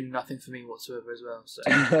them and they do nothing for me whatsoever as well. So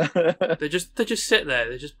they just sit there.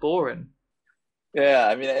 They're just boring. Yeah,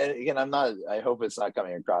 I mean, again, I hope it's not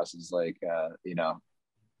coming across as like,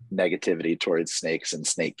 negativity towards snakes and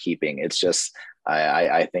snake keeping. It's just,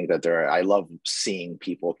 I think that I love seeing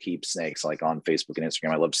people keep snakes like on Facebook and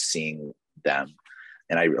Instagram. I love seeing them,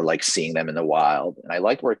 and I like seeing them in the wild, and I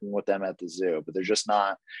like working with them at the zoo, but they're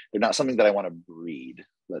not something that I want to breed,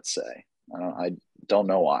 let's say. I don't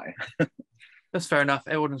know why. That's fair enough.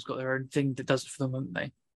 Everyone's got their own thing that does it for them, haven't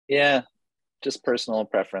they? Yeah, just personal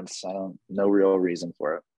preference. No real reason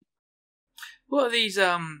for it. What are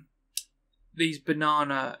these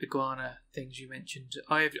banana iguana things you mentioned?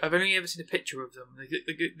 I've only ever seen a picture of them.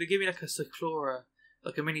 They give me like a cyclora,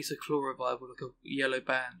 like a mini cyclora vibe with like a yellow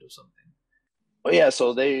band or something. Oh yeah,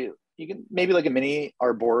 so you can maybe like a mini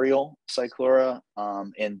arboreal cyclora,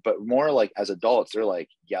 but more like as adults they're like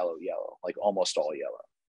yellow, like almost all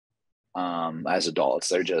yellow. As adults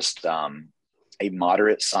they're just a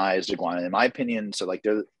moderate sized iguana in my opinion. So like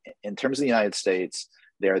they're, in terms of the United States,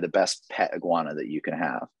 they're the best pet iguana that you can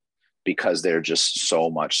have, because they're just so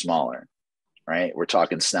much smaller, right? We're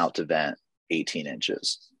talking snout to vent 18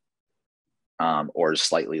 inches, or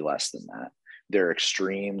slightly less than that. They're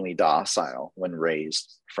extremely docile when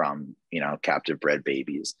raised from, captive bred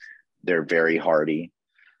babies. They're very hardy.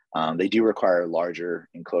 They do require larger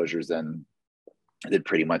enclosures than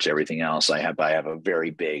pretty much everything else. I have a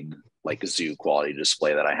very big like zoo quality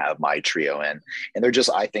display that I have my trio in, and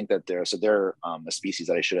I think that they're a species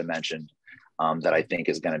that I should have mentioned, that I think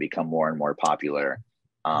is going to become more and more popular,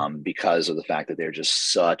 because of the fact that they're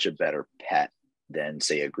just such a better pet than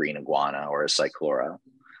say a green iguana or a cyclora.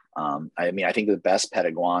 I think the best pet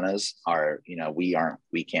iguanas are,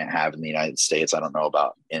 we can't have in the United States. I don't know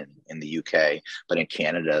about in the UK, but in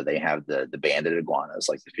Canada, they have the banded iguanas,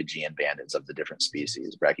 like the Fijian bandeds of the different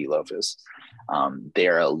species, Brachylophus. They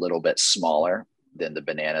are a little bit smaller than the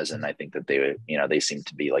bananas. And I think that they seem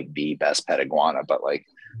to be like the best pet iguana, but like,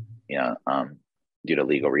 due to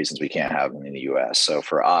legal reasons, we can't have them in the US. So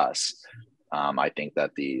for us, I think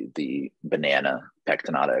that the banana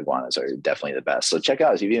pectinata iguanas are definitely the best. So check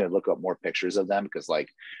out, if you even look up more pictures of them, because like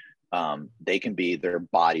their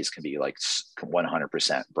bodies can be like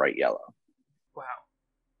 100% bright yellow. Wow.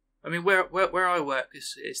 I mean, where I work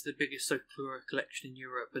is the biggest cyclura collection in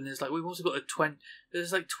Europe, and we've also got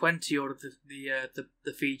there's like 20 odd of the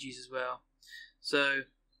Fijis as well. So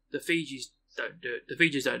the Fijis don't do it. The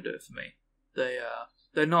Fijis don't do it for me.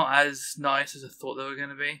 They're not as nice as I thought they were going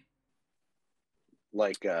to be.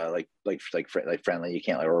 Like friendly. You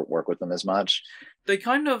can't like work with them as much. They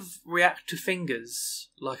kind of react to fingers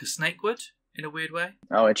like a snake would, in a weird way.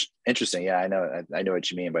 Oh, interesting. Yeah, I know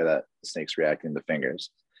what you mean by that. Snakes reacting to fingers.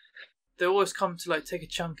 They always come to like take a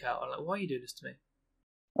chunk out. I'm like, why are you doing this to me?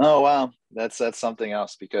 Oh wow, that's something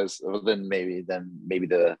else, because then maybe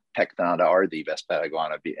the pectinata are the best pet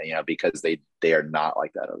iguana, because they are not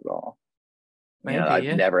like that at all. Maybe, I've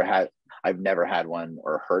yeah. never had one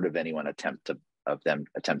or heard of anyone attempt to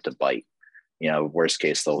bite. Worst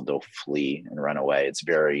case they'll flee and run away. It's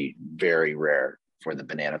very, very rare for the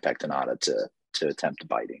banana pectinata to attempt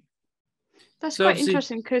biting. That's quite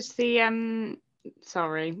interesting, because Go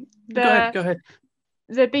ahead.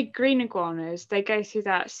 The big green iguanas, they go through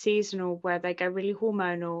that seasonal where they go really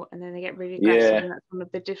hormonal and then they get really aggressive. Yeah. And that's one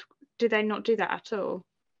of the do they not do that at all?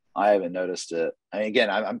 I haven't noticed it. I mean, again,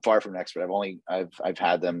 I'm far from an expert. I've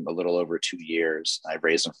had them a little over 2 years. I've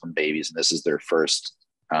raised them from babies, and this is their first.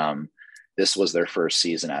 This was their first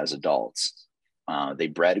season as adults. They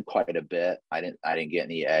bred quite a bit. I didn't get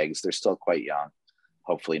any eggs. They're still quite young.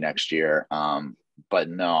 Hopefully next year. But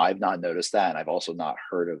no, I've not noticed that, and I've also not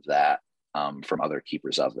heard of that from other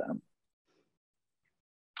keepers of them.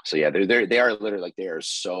 So yeah, they are literally like, they are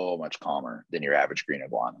so much calmer than your average green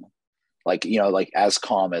iguana. Like, like as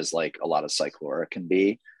calm as like a lot of cyclora can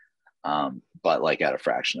be, but like at a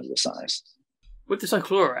fraction of the size. With the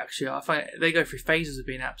cyclora, actually, I find they go through phases of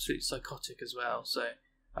being absolutely psychotic as well. So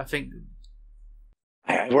I think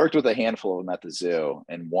I worked with a handful of them at the zoo,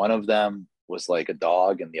 and one of them was like a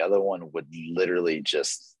dog, and the other one would literally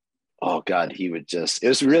just, oh God, he would just, it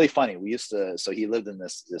was really funny. So he lived in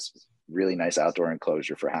this really nice outdoor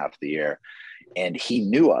enclosure for half the year. And he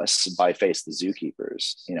knew us by face, the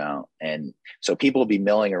zookeepers, and so people would be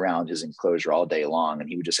milling around his enclosure all day long, and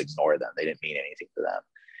he would just ignore them. They didn't mean anything to them.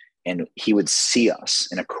 And he would see us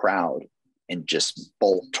in a crowd and just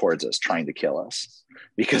bolt towards us, trying to kill us,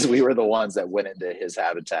 because we were the ones that went into his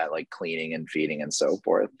habitat, like cleaning and feeding and so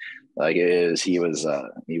forth. Like he was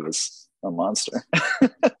a monster.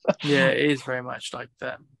 yeah, it is very much like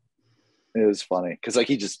that. It was funny because like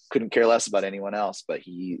he just couldn't care less about anyone else, but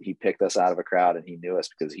he picked us out of a crowd, and he knew us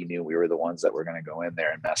because he knew we were the ones that were going to go in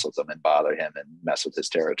there and mess with him and bother him and mess with his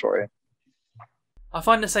territory. I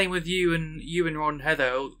find the same with you and Ron and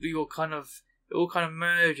Heather. It all kind of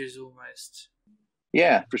merges almost.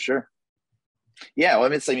 Yeah, for sure. Yeah, well,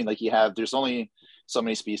 I mean, like there's only so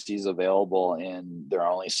many species available, and there are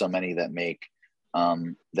only so many that make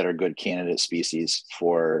that are good candidate species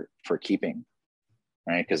for keeping.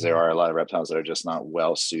 Right, because there are a lot of reptiles that are just not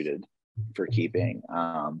well suited for keeping,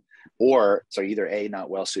 or so either A, not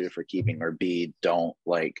well suited for keeping, or B, don't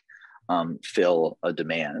like fill a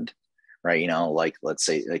demand. Right, like let's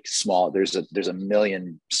say like small. There's a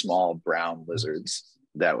million small brown lizards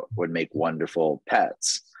that would make wonderful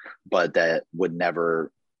pets, but that would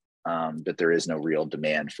never that there is no real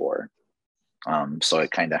demand for. So it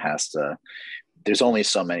kind of has to. There's only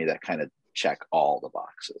so many that kind of check all the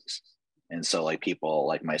boxes. And so like people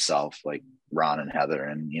like myself, like Ron and Heather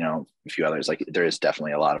and, a few others, like there is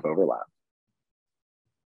definitely a lot of overlap.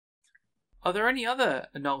 Are there any other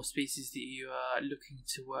Anole species that you are looking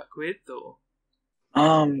to work with, or?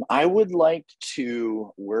 I would like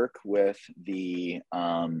to work with the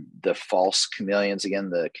false chameleons again,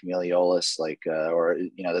 the Chameleolis, like, or,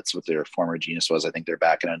 that's what their former genus was. I think they're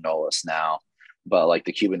back in Anoles now, but like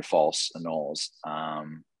the Cuban false Anoles,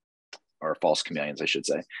 or false chameleons, I should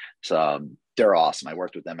say. So they're awesome. I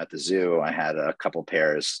worked with them at the zoo. I had a couple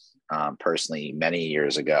pairs personally many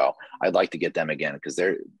years ago. I'd like to get them again because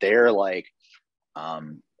they're like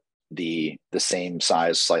the same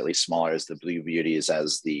size, slightly smaller as the blue beauties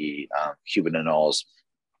as the Cuban Anoles,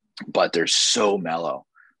 but they're so mellow.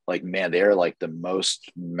 Like, man, they're like the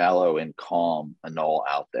most mellow and calm Anole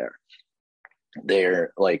out there.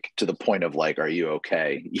 They're like to the point of like, are you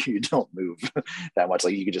okay? You don't move that much.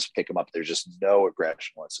 Like you can just pick them up. There's just no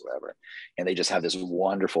aggression whatsoever. And they just have this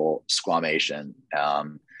wonderful squamation.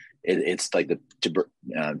 It's like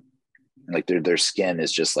like their skin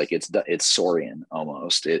is just like, it's saurian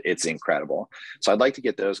almost. It's incredible. So I'd like to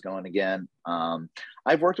get those going again.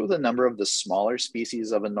 I've worked with a number of the smaller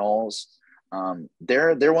species of Anoles.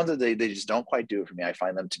 They're ones that they just don't quite do it for me. I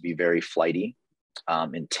find them to be very flighty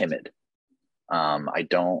and timid. I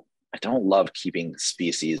don't love keeping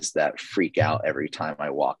species that freak out every time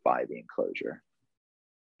I walk by the enclosure.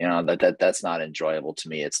 That's not enjoyable to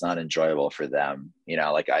me. It's not enjoyable for them.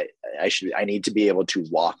 Like I need to be able to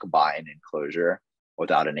walk by an enclosure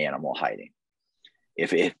without an animal hiding.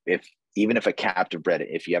 If even if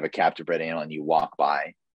you have a captive bred animal and you walk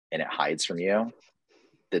by and it hides from you,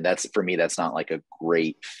 then that's not like a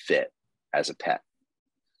great fit as a pet.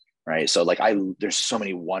 Right. So like there's so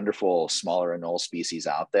many wonderful smaller Anole species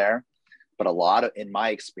out there, but in my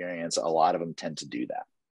experience, a lot of them tend to do that.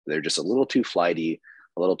 They're just a little too flighty,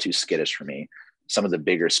 a little too skittish for me. Some of the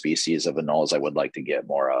bigger species of Anoles I would like to get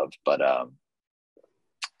more of, but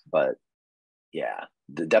yeah,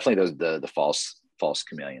 definitely the false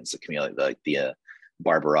chameleons, the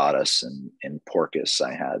Barbaratus and Porcus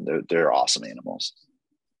I had. They're awesome animals.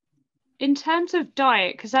 In terms of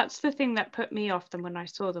diet, because that's the thing that put me off them when I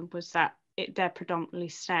saw them, was that they're predominantly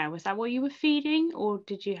snail. Was that what you were feeding, or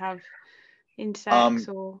did you have insects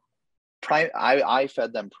or? I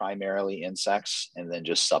fed them primarily insects and then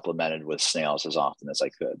just supplemented with snails as often as I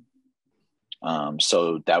could.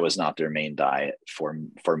 So that was not their main diet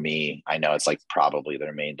for me. I know it's like probably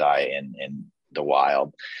their main diet in the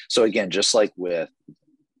wild. So again, just like with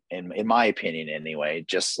in my opinion anyway,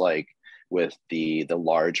 just like with the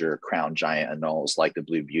larger crown giant anoles like the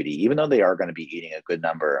blue beauty, even though they are going to be eating a good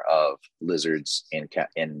number of lizards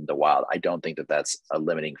in the wild, I don't think that that's a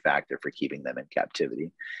limiting factor for keeping them in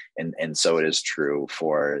captivity. And so it is true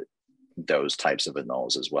for those types of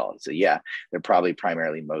anoles as well. So yeah, they're probably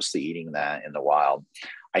primarily mostly eating that in the wild.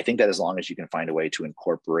 I think that as long as you can find a way to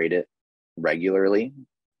incorporate it regularly,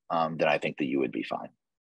 then I think that you would be fine.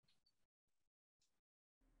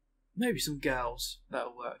 Maybe some gals,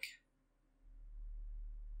 that'll work.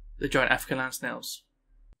 The giant African land snails.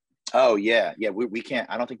 Oh yeah, we can't.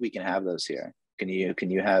 I don't think we can have those here. Can you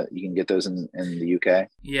get those in the UK?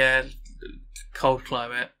 Yeah, cold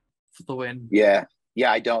climate for the win. Yeah.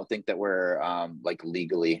 I don't think that we're like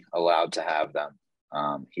legally allowed to have them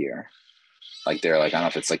here. Like they're like, I don't know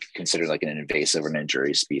if it's like considered like an invasive or an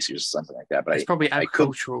injurious species or something like that. But it's probably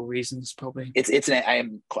agricultural reasons. Probably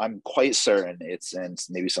I'm quite certain and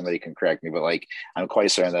maybe somebody can correct me, but like I'm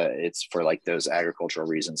quite certain that it's for like those agricultural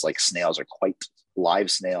reasons. Like snails are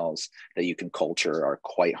live snails that you can culture are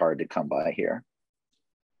quite hard to come by here.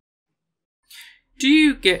 Do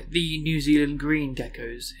you get the New Zealand green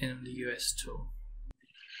geckos in the US at all?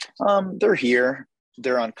 They're here.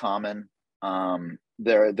 They're uncommon.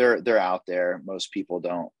 They're out there. Most people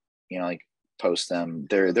don't, like post them.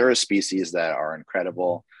 They're a species that are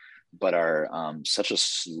incredible, but are such a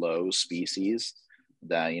slow species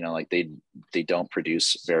that like they don't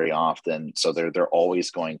produce very often. So they're always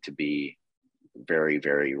going to be very,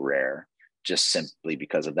 very rare, just simply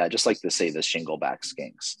because of that. Just like the shingleback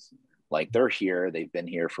skinks, like they're here. They've been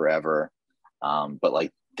here forever, but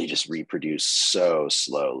like they just reproduce so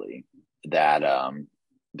slowly that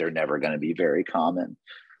they're never going to be very common.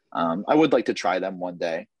 I would like to try them one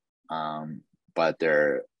day, but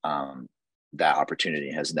that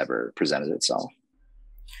opportunity has never presented itself.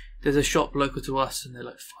 There's a shop local to us, and they're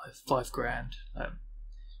like $5,000, a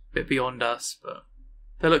bit beyond us, but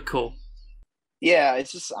they look cool. Yeah,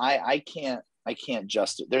 it's just I can't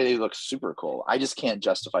they look super cool. I just can't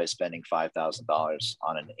justify spending $5,000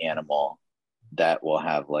 on an animal that will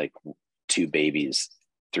have like 3 babies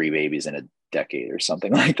in a decade or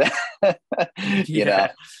something like that.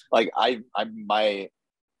 Like I'm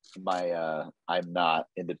not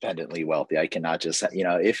independently wealthy. I cannot just,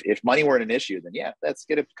 if money weren't an issue, then yeah, let's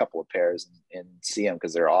get a couple of pairs and see them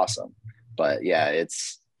because they're awesome. But yeah,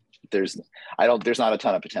 there's not a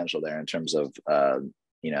ton of potential there in terms of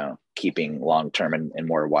keeping long-term and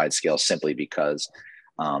more wide scale, simply because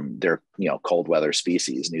they're cold weather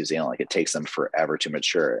species. New Zealand, like it takes them forever to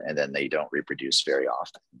mature, and then they don't reproduce very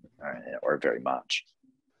often or very much.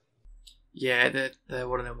 Yeah, they're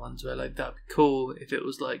one of them ones where like that'd be cool if it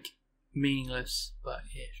was like meaningless, but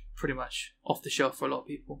yeah, pretty much off the shelf for a lot of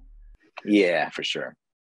people. Yeah, for sure.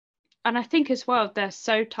 And I think as well, they're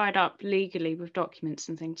so tied up legally with documents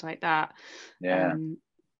and things like that. Yeah.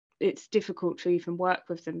 It's difficult to even work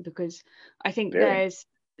with them, because I think there's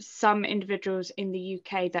some individuals in the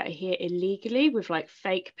UK that are here illegally with like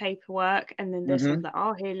fake paperwork, and then there's some that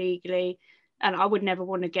are here legally. And I would never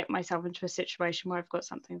want to get myself into a situation where I've got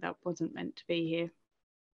something that wasn't meant to be here.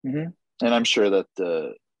 And I'm sure that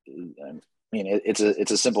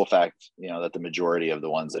it's a simple fact, that the majority of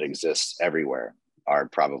the ones that exist everywhere are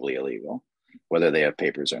probably illegal, whether they have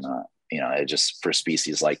papers or not. It just, for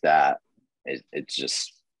species like that, it's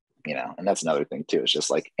just, and that's another thing too. It's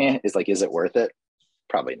just like, it's like, is it worth it?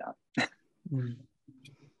 Probably not.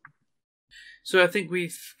 So I think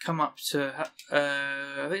we've come up to,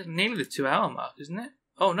 I think nearly the 2-hour mark, isn't it?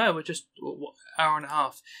 Oh no, we're just hour and a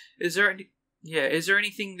half. Is there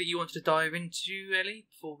anything that you wanted to dive into, Ellie,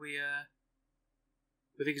 before we've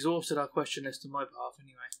exhausted our question list on my behalf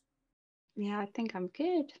anyway? Yeah, I think I'm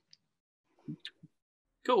good.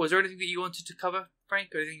 Cool. Was there anything that you wanted to cover, Frank,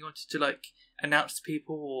 or anything you wanted to like announce to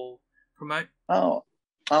people or promote? Oh,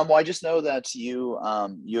 well, I just know that you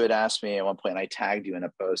had asked me at one point, and I tagged you in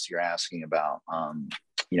a post. You're asking about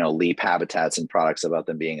leap habitats and products, about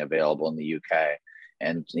them being available in the UK.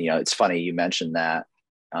 And it's funny you mentioned that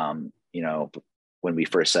when we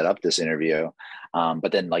first set up this interview,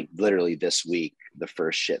 but then like literally this week, the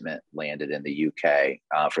first shipment landed in the UK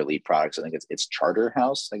for leap products. I think it's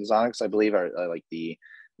Charterhouse Exotics, I believe, are like the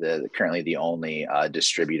currently the only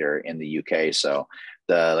distributor in the UK. So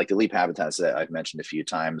the leap habitats that I've mentioned a few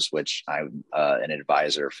times, which I'm an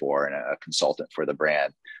advisor for and a consultant for the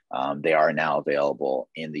brand, they are now available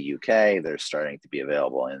in the UK. They're starting to be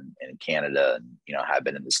available in Canada, and have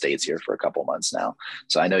been in the States here for a couple months now.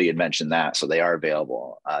 So I know you'd mentioned that, so they are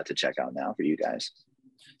available to check out now for you guys.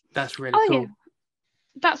 That's really cool. Yeah.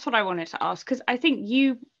 That's what I wanted to ask, because I think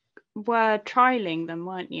you were trialing them,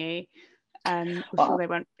 weren't you? before they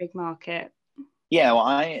went big market? Yeah, well,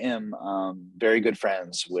 I am very good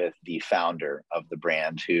friends with the founder of the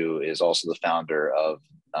brand, who is also the founder of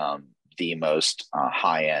the most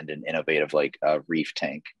high-end and innovative reef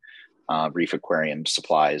tank, reef aquarium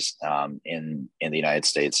supplies in the United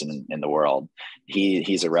States and in the world.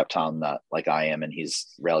 He's a reptile nut like I am, and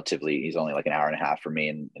he's only like an hour and a half from me,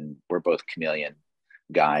 and we're both chameleon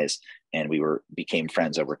guys, and became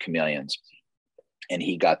friends over chameleons. And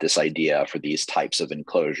he got this idea for these types of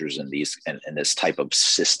enclosures and this type of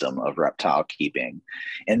system of reptile keeping,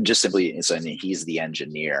 and just simply, so he's the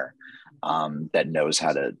engineer that knows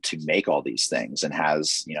how to make all these things, and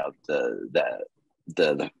has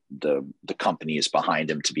the companies behind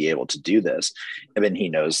him to be able to do this. And then he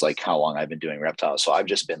knows like how long I've been doing reptiles, so I've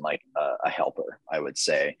just been like a helper, I would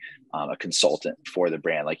say, a consultant for the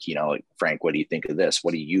brand. Like, like, Frank, what do you think of this?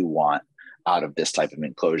 What do you want out of this type of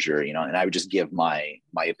enclosure? And I would just give my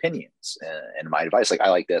opinions and my advice. Like, I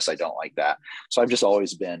like this, I don't like that. So I've just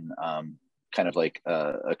always been kind of like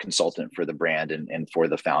a consultant for the brand and for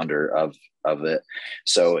the founder of it.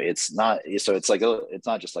 So it's not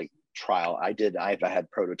just like trial. I've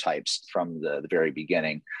had prototypes from the very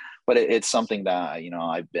beginning, but it's something that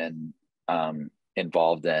I've been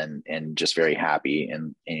involved in, and just very happy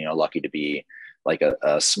and lucky to be like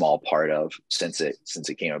a small part of since it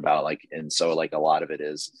came about. Like, and so like a lot of it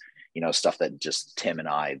is stuff that just Tim and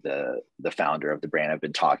I, the founder of the brand, have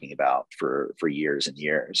been talking about for years and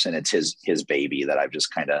years, and it's his baby that I've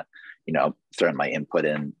just kind of thrown my input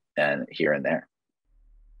in and here and there.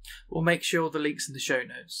 We'll make sure the links in the show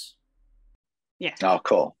notes. Yeah. Oh,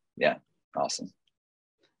 cool. Yeah. Awesome.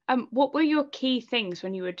 What were your key things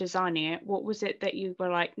when you were designing it? What was it that you were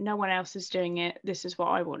like, no one else is doing it, this is what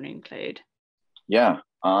I want to include? Yeah.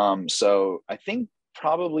 So I think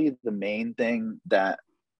probably the main thing that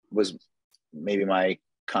was maybe my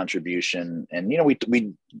contribution, and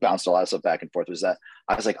we bounced a lot of stuff back and forth, was that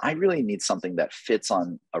I was like, I really need something that fits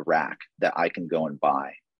on a rack that I can go and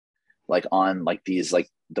buy, like on like these, like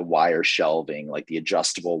the wire shelving, like the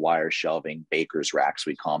adjustable wire shelving baker's racks,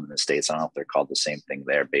 we call them in the States. I don't know if they're called the same thing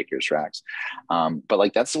there, baker's racks. But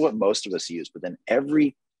like that's what most of us use. But then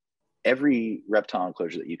every reptile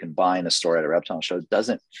enclosure that you can buy in a store at a reptile show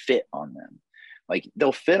doesn't fit on them. Like,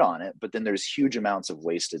 they'll fit on it, but then there's huge amounts of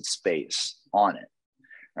wasted space on it.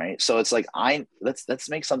 Right. So it's like, let's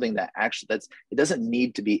make something that actually it doesn't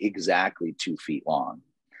need to be exactly 2 feet long.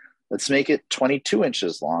 Let's make it 22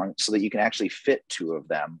 inches long so that you can actually fit 2 of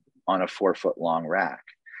them on a 4 foot long rack.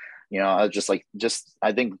 I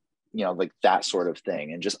think, like that sort of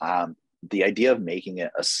thing. And just the idea of making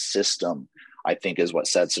it a system, I think, is what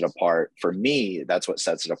sets it apart. For me, that's what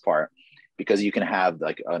sets it apart, because you can have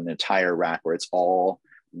like an entire rack where it's all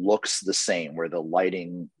looks the same, where the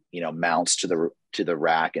lighting, mounts to the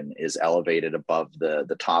rack and is elevated above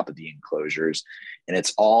the top of the enclosures. And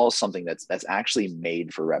it's all something that's actually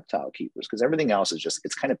made for reptile keepers, because everything else is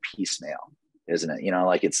it's kind of piecemeal, isn't it?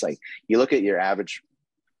 Like, it's like, you look at your average,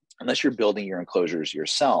 unless you're building your enclosures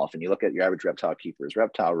yourself, and you look at your average reptile keeper's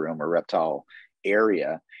reptile room or reptile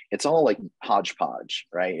area, it's all like hodgepodge,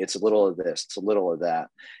 right? It's a little of this, it's a little of that.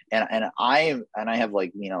 And I have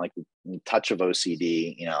like, like a touch of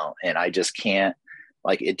OCD, and I just can't,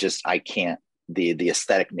 I can't, the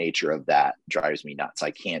aesthetic nature of that drives me nuts. I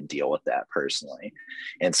can't deal with that personally.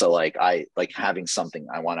 And so like, I like having something,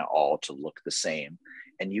 I want it all to look the same.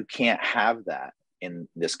 And you can't have that in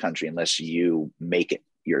this country unless you make it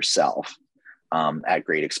yourself at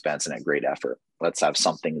great expense and at great effort. Let's have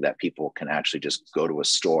something that people can actually just go to a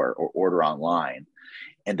store or order online,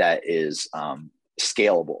 and that is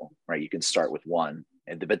scalable, right? You can start with one,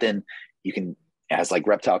 but then you can, as like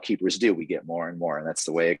reptile keepers do, we get more and more, and that's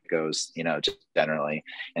the way it goes, just generally.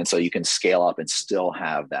 And so you can scale up and still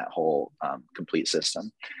have that whole complete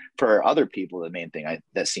system. For other people, the main thing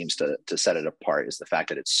that seems to set it apart is the fact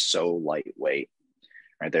that it's so lightweight,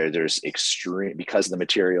 right? There's extreme, because of the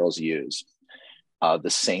materials used. The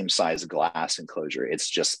same size glass enclosure, it's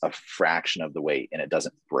just a fraction of the weight, and it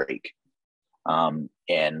doesn't break.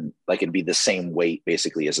 And like, it'd be the same weight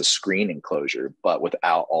basically as a screen enclosure, but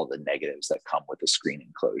without all the negatives that come with a screen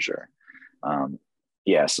enclosure.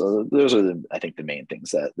 So those are I think the main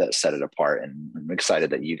things that set it apart, and I'm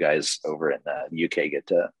excited that you guys over in the UK get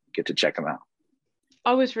to check them out.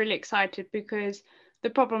 I was really excited, because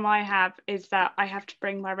the problem I have is that I have to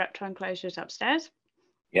bring my reptile enclosures upstairs.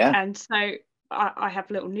 Yeah. And so I have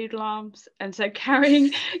little noodle arms, and so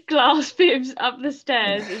carrying glass bibs up the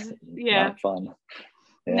stairs is not fun.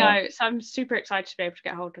 Yeah. No, so I'm super excited to be able to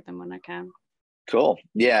get hold of them when I can. Cool.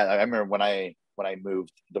 Yeah, I remember when I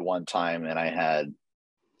moved the one time, and I had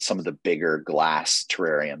some of the bigger glass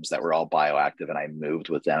terrariums that were all bioactive, and I moved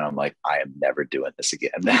with them. I'm like, I am never doing this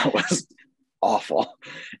again. That was awful.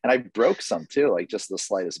 And I broke some too, like just the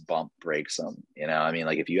slightest bump breaks them. I mean,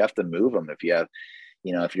 like if you have to move them, if you have,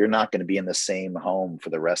 if you're not going to be in the same home for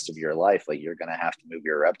the rest of your life, like you're going to have to move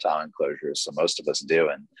your reptile enclosures. So most of us do.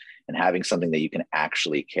 And having something that you can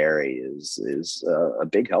actually carry is a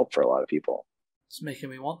big help for a lot of people. It's making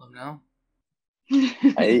me want them now.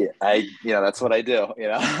 That's what I do.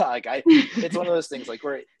 It's one of those things like,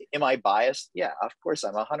 where am I biased? Yeah, of course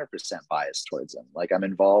I'm 100% biased towards them. Like I'm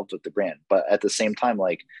involved with the brand, but at the same time,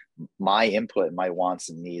 like my input, my wants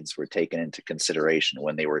and needs were taken into consideration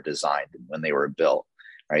when they were designed and when they were built,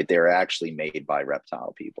 right? They were actually made by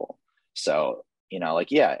reptile people. So,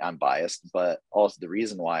 yeah, I'm biased, but also the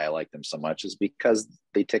reason why I like them so much is because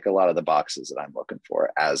they tick a lot of the boxes that I'm looking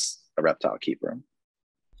for as a reptile keeper.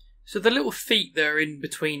 So the little feet that are in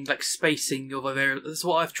between, like spacing of a that's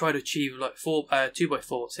what I've tried to achieve, like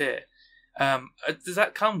 2x4s here. Does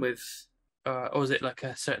that come with, or is it like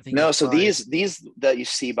a certain thing? No, so these that you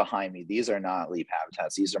see behind me, these are not leaf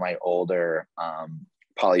habitats. These are my older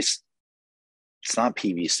it's not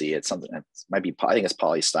PVC. It's something that might be, I think it's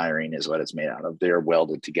polystyrene is what it's made out of. They're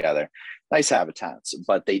welded together. Nice habitats,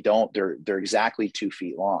 but they're exactly 2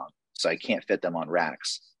 feet long. So I can't fit them on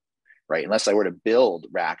racks. Right? Unless I were to build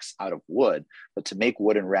racks out of wood, but to make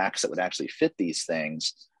wooden racks that would actually fit these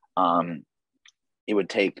things, it would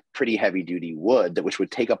take pretty heavy duty wood which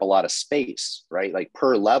would take up a lot of space, right? Like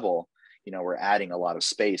per level, we're adding a lot of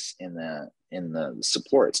space in the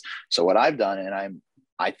supports. So what I've done, and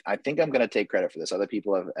I think I'm going to take credit for this. Other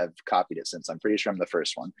people have copied it since. I'm pretty sure I'm the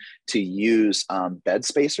first one to use bed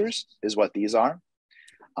spacers is what these are,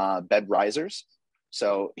 bed risers.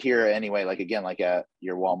 So here anyway, like again, like at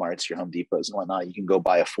your Walmarts, your Home Depots and whatnot, you can go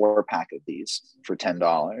buy a 4-pack of these for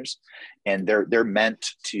 $10. And they're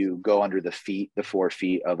meant to go under the 4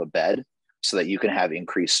 feet of a bed so that you can have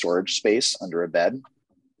increased storage space under a bed.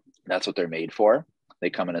 That's what they're made for. They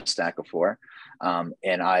come in a stack of 4.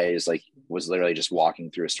 And I was literally just walking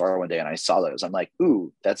through a store one day and I saw those. I'm like,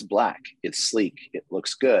 ooh, that's black. It's sleek. It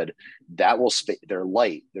looks good. That will they're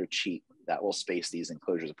light. They're cheap. That will space these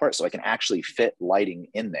enclosures apart. So I can actually fit lighting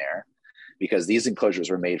in there, because these enclosures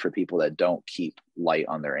were made for people that don't keep light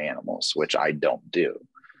on their animals, which I don't do.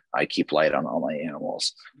 I keep light on all my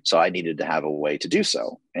animals. So I needed to have a way to do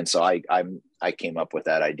so. And so I came up with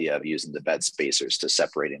that idea of using the bed spacers to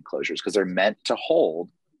separate enclosures, because they're meant to hold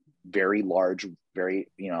very large, very,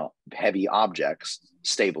 heavy objects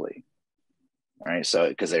stably. All right. So,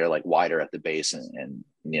 because they're like wider at the base and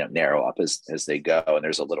narrow up as they go. And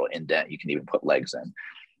there's a little indent you can even put legs in.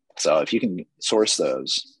 So if you can source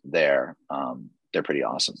those there, they're pretty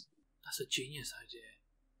awesome. That's a genius idea.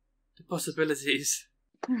 The possibilities.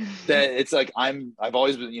 That it's like I've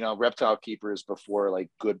always been, reptile keepers before like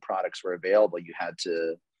good products were available. You had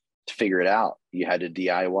to figure it out. You had to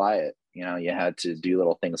DIY it. You had to do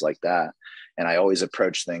little things like that. And I always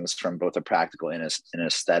approach things from both a practical and an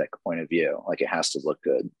aesthetic point of view. Like it has to look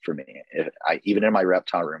good for me. Even in my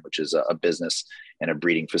reptile room, which is a business and a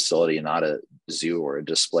breeding facility and not a zoo or a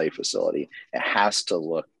display facility, it has to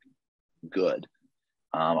look good.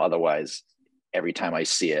 Otherwise, every time I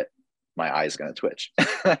see it, my eye's going to twitch.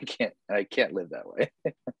 I can't live that way.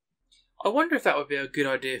 I wonder if that would be a good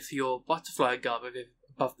idea for your butterfly guard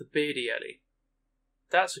above the beardy alley.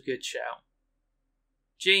 That's a good shout.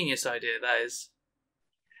 Genius idea, that is.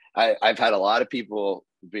 I've had a lot of people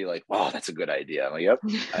be like, wow, that's a good idea. I'm like, yep.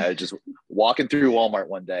 I was just walking through Walmart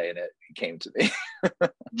one day and it came to me.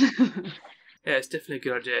 Yeah, it's definitely a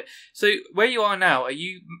good idea. So where you are now, are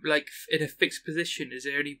you like in a fixed position? Is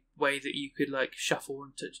there any way that you could like shuffle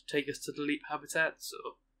and take us to the leap habitats?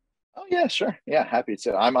 Or? Oh yeah, sure. Yeah, happy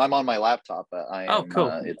to. I'm on my laptop, but I am. Oh,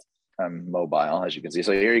 cool. I'm mobile, as you can see.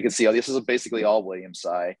 So here you can see, this is basically all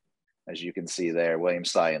Williamsi, as you can see there,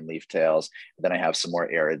 Williamsi and leaf tails. Then I have some more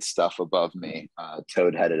arid stuff above me,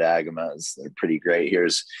 toad-headed agamas. They're pretty great.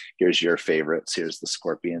 Here's your favorites. Here's the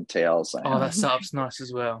scorpion tails. That setup's nice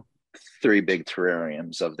as well. 3 big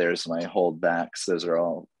terrariums of there's my holdbacks. Those are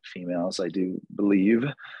all females, I do believe.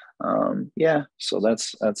 Yeah, so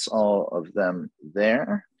that's all of them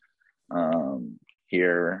there.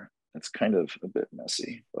 Here, it's kind of a bit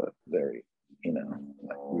messy, but very, we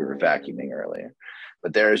were vacuuming earlier.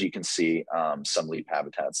 But there, as you can see, some leaf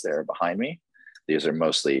habitats there behind me. These are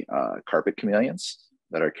mostly carpet chameleons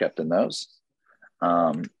that are kept in those.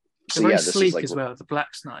 So very sleek as well. The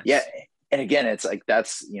black's nice. Yeah. And again, it's like,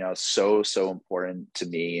 that's, so important to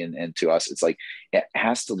me and to us. It's like, it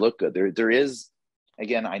has to look good. There is,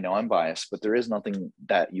 again, I know I'm biased, but there is nothing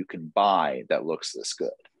that you can buy that looks this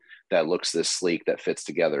good. that looks this sleek, that fits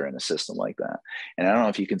together in a system like that. And I don't know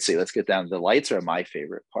if you can see, let's get down. The lights are my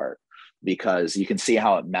favorite part, because you can see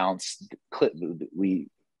how it mounts clip.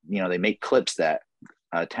 They make clips that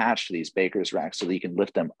attach to these baker's racks so that you can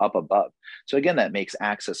lift them up above. So again, that makes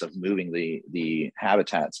access of moving the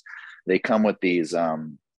habitats. They come with these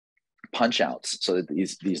punch outs, so that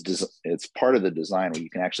it's part of the design where you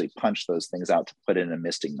can actually punch those things out to put in a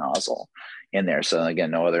misting nozzle in there. So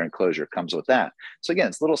again, no other enclosure comes with that. So again,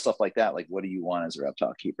 it's little stuff like that, like what do you want as a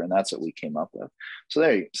reptile keeper, and that's what we came up with.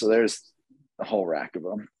 So there's a whole rack of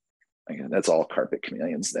them. Again, that's all carpet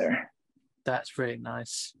chameleons there. That's really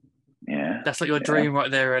nice. Yeah, that's like your dream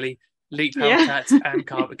right there, really. Leap Yeah. habitats and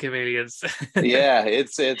carpet chameleons. Yeah,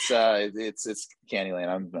 it's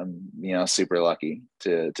Candyland. I'm super lucky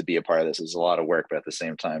to be a part of this. It's a lot of work, but at the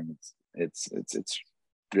same time, it's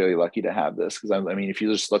really lucky to have this, because I mean, if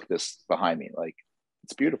you just look this behind me, like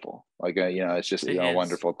it's beautiful. Like it's just a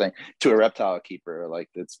wonderful thing to a reptile keeper. Like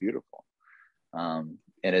it's beautiful, and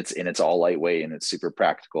it's all lightweight, and it's super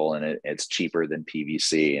practical, and it's cheaper than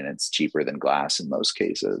PVC, and it's cheaper than glass in most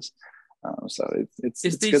cases. So it's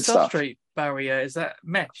the good stuff. substrate barrier, is that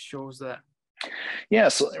mesh or is that? Yeah,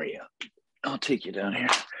 so there we go. I'll take you down here.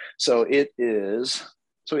 So it is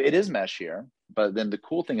mesh here, but then the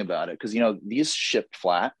cool thing about it, because these ship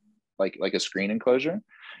flat like a screen enclosure,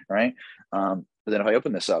 right? But then if I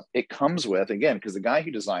open this up, it comes with, again, because the guy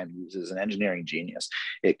who designed these is an engineering genius,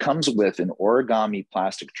 it comes with an origami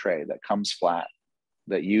plastic tray that comes flat,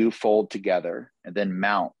 that you fold together and then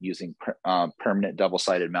mount using permanent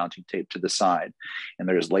double-sided mounting tape to the side. And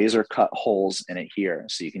there's laser cut holes in it here,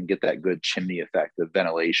 so you can get that good chimney effect of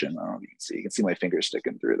ventilation. I don't know if you can see my finger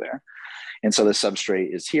sticking through there. And so the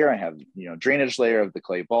substrate is here. I have drainage layer of the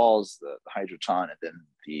clay balls, the hydroton, and then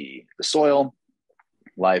the soil,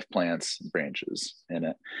 live plants, branches in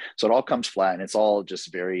it. So it all comes flat, and it's all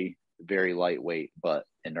just very, very lightweight but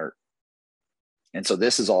inert. And so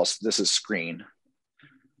this is screen.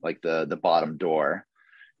 Like the bottom door,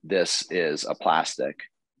 this is a plastic,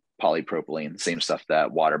 polypropylene, same stuff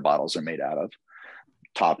that water bottles are made out of.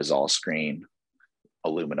 Top is all screen,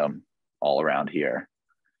 aluminum all around here.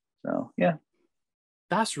 So yeah,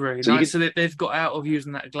 that's really nice. So they've got out of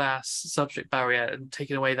using that glass substrate barrier and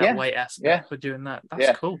taken away that weight aspect for doing that.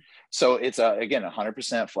 That's cool. So it's again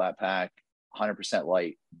 100% flat pack, 100%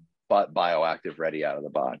 light, but bioactive ready out of the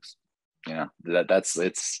box.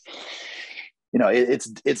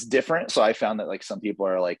 It's different. So I found that like some people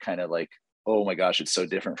are like kind of like, oh my gosh, it's so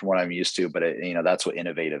different from what I'm used to. But that's what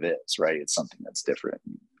innovative is, right? It's something that's different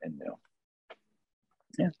and new.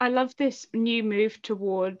 Yeah. I love this new move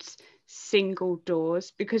towards single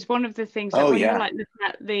doors, because one of the things that you're like looking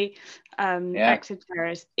at the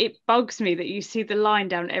exoterrors, it bugs me that you see the line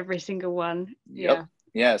down every single one. Yep.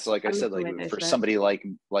 Yeah, so like I said, like for somebody like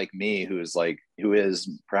me who is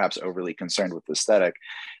perhaps overly concerned with aesthetic,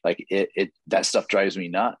 like it that stuff drives me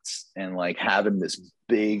nuts. And like having this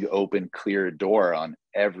big open clear door on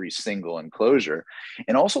every single enclosure,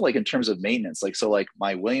 and also like in terms of maintenance, like so like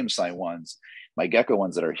my Williamsite ones, my Gecko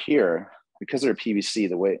ones that are here, because they're PVC,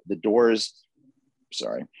 the way the doors,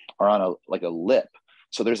 are on a lip.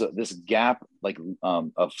 So there's this gap like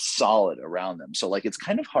of solid around them. So like it's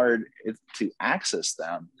kind of hard to access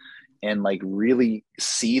them and like really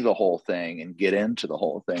see the whole thing and get into the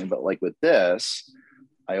whole thing. But like with this,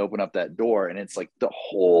 I open up that door and it's like the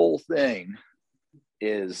whole thing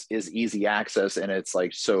is easy access, and it's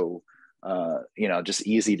like so just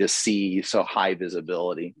easy to see, so high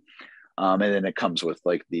visibility. And then it comes with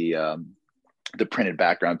like the printed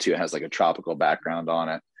background too. It has like a tropical background on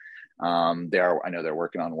it. I know they're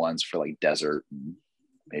working on ones for like desert and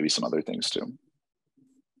maybe some other things too.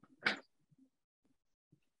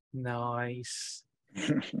 Nice.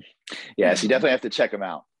 Yeah, so you definitely have to check them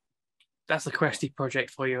out. That's a Cresty project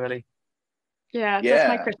for you, Ellie. Yeah, that's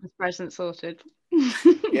my Christmas present sorted.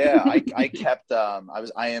 Yeah, I kept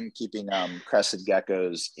I am keeping crested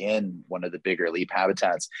geckos in one of the bigger leap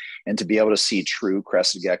habitats, and to be able to see true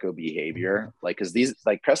crested gecko behavior, like because these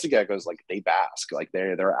like crested geckos, like they bask, like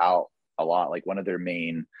they're out a lot. Like one of their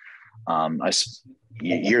main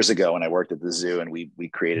years ago when I worked at the zoo and we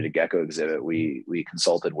created a gecko exhibit, we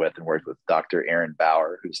consulted with and worked with Dr. Aaron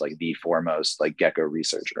Bauer, who's like the foremost like gecko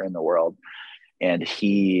researcher in the world. And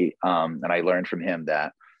he and I learned from him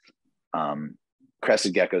that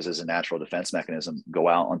crested geckos, as a natural defense mechanism, go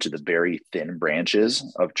out onto the very thin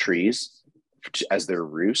branches of trees as their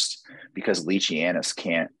roost, because Leachianus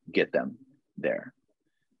can't get them there.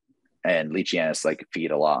 And Leachianus like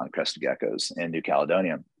feed a lot on crested geckos in New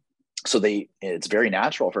Caledonia. So it's very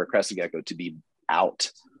natural for a crested gecko to be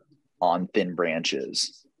out on thin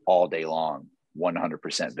branches all day long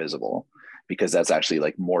 100% visible, because that's actually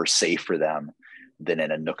like more safe for them than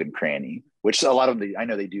in a nook and cranny, which a lot of I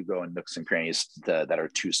know they do go in nooks and crannies that are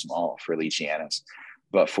too small for Leachianus,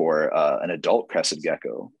 but for an adult crested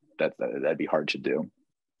gecko, that'd be hard to do.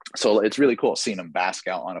 So it's really cool seeing them bask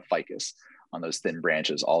out on a ficus on those thin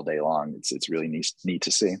branches all day long. It's really neat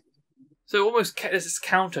to see. So almost there's this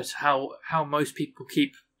counter to how most people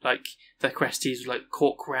keep like their cresties, like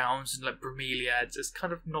cork rounds and like bromeliads. It's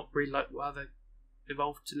kind of not really like how they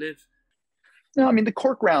evolved to live. No, I mean, the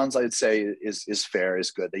cork rounds, I'd say, is fair,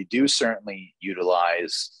 is good. They do certainly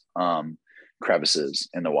utilize crevices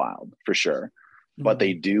in the wild, for sure. But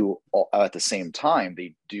they do, at the same time,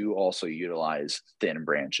 they do also utilize thin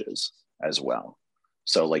branches as well.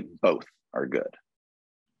 So, like, both are good.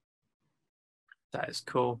 That is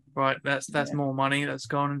cool. Right, that's more money that's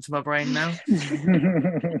gone into my brain now.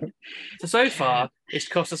 So far, it's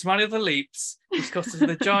cost us money on the leaps. It's cost us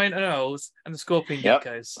the giant anoles and the scorpion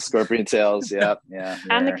geckos. Scorpion tails, yeah.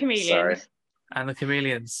 And the chameleons. Sorry. And the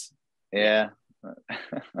chameleons. Yeah.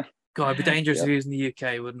 God, it'd be dangerous if he was in the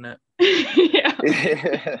UK, wouldn't it?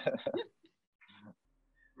 Yeah.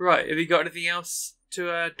 Right, have you got anything else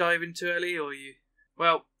to dive into, Ellie, or you?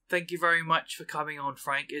 Well, thank you very much for coming on,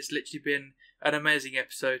 Frank. It's literally been an amazing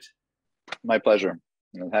episode. My pleasure.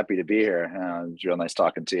 I'm happy to be here. It's real nice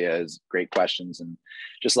talking to you. It's great questions, and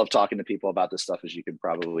just love talking to people about this stuff, as you can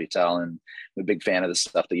probably tell. And I'm a big fan of the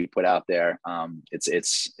stuff that you put out there.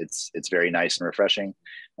 It's very nice and refreshing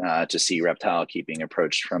to see reptile keeping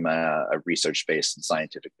approached from a research-based and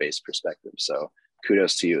scientific-based perspective. So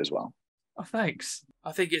kudos to you as well. Oh, thanks.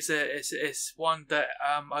 I think it's one that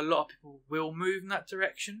a lot of people will move in that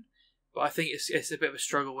direction, but I think it's a bit of a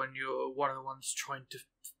struggle when you're one of the ones trying to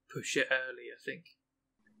push it early, I think.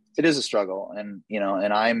 It is a struggle, and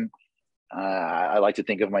I like to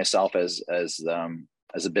think of myself as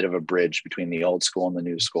a bit of a bridge between the old school and the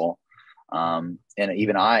new school. And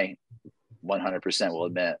even I 100% will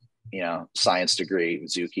admit, science degree,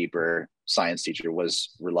 zookeeper, science teacher, was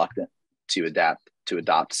reluctant to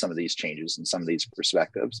adopt some of these changes and some of these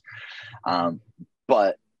perspectives.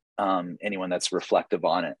 But anyone that's reflective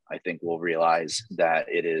on it, I think, will realize that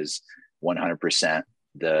it is 100%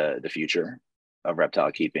 the future of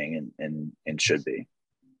reptile keeping and should be.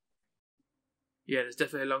 Yeah, there's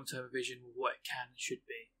definitely a long-term vision of what it can and should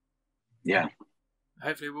be. Yeah.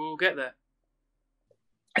 Hopefully we'll get there.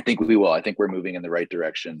 I think we will. I think we're moving in the right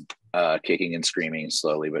direction, kicking and screaming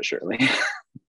slowly but surely.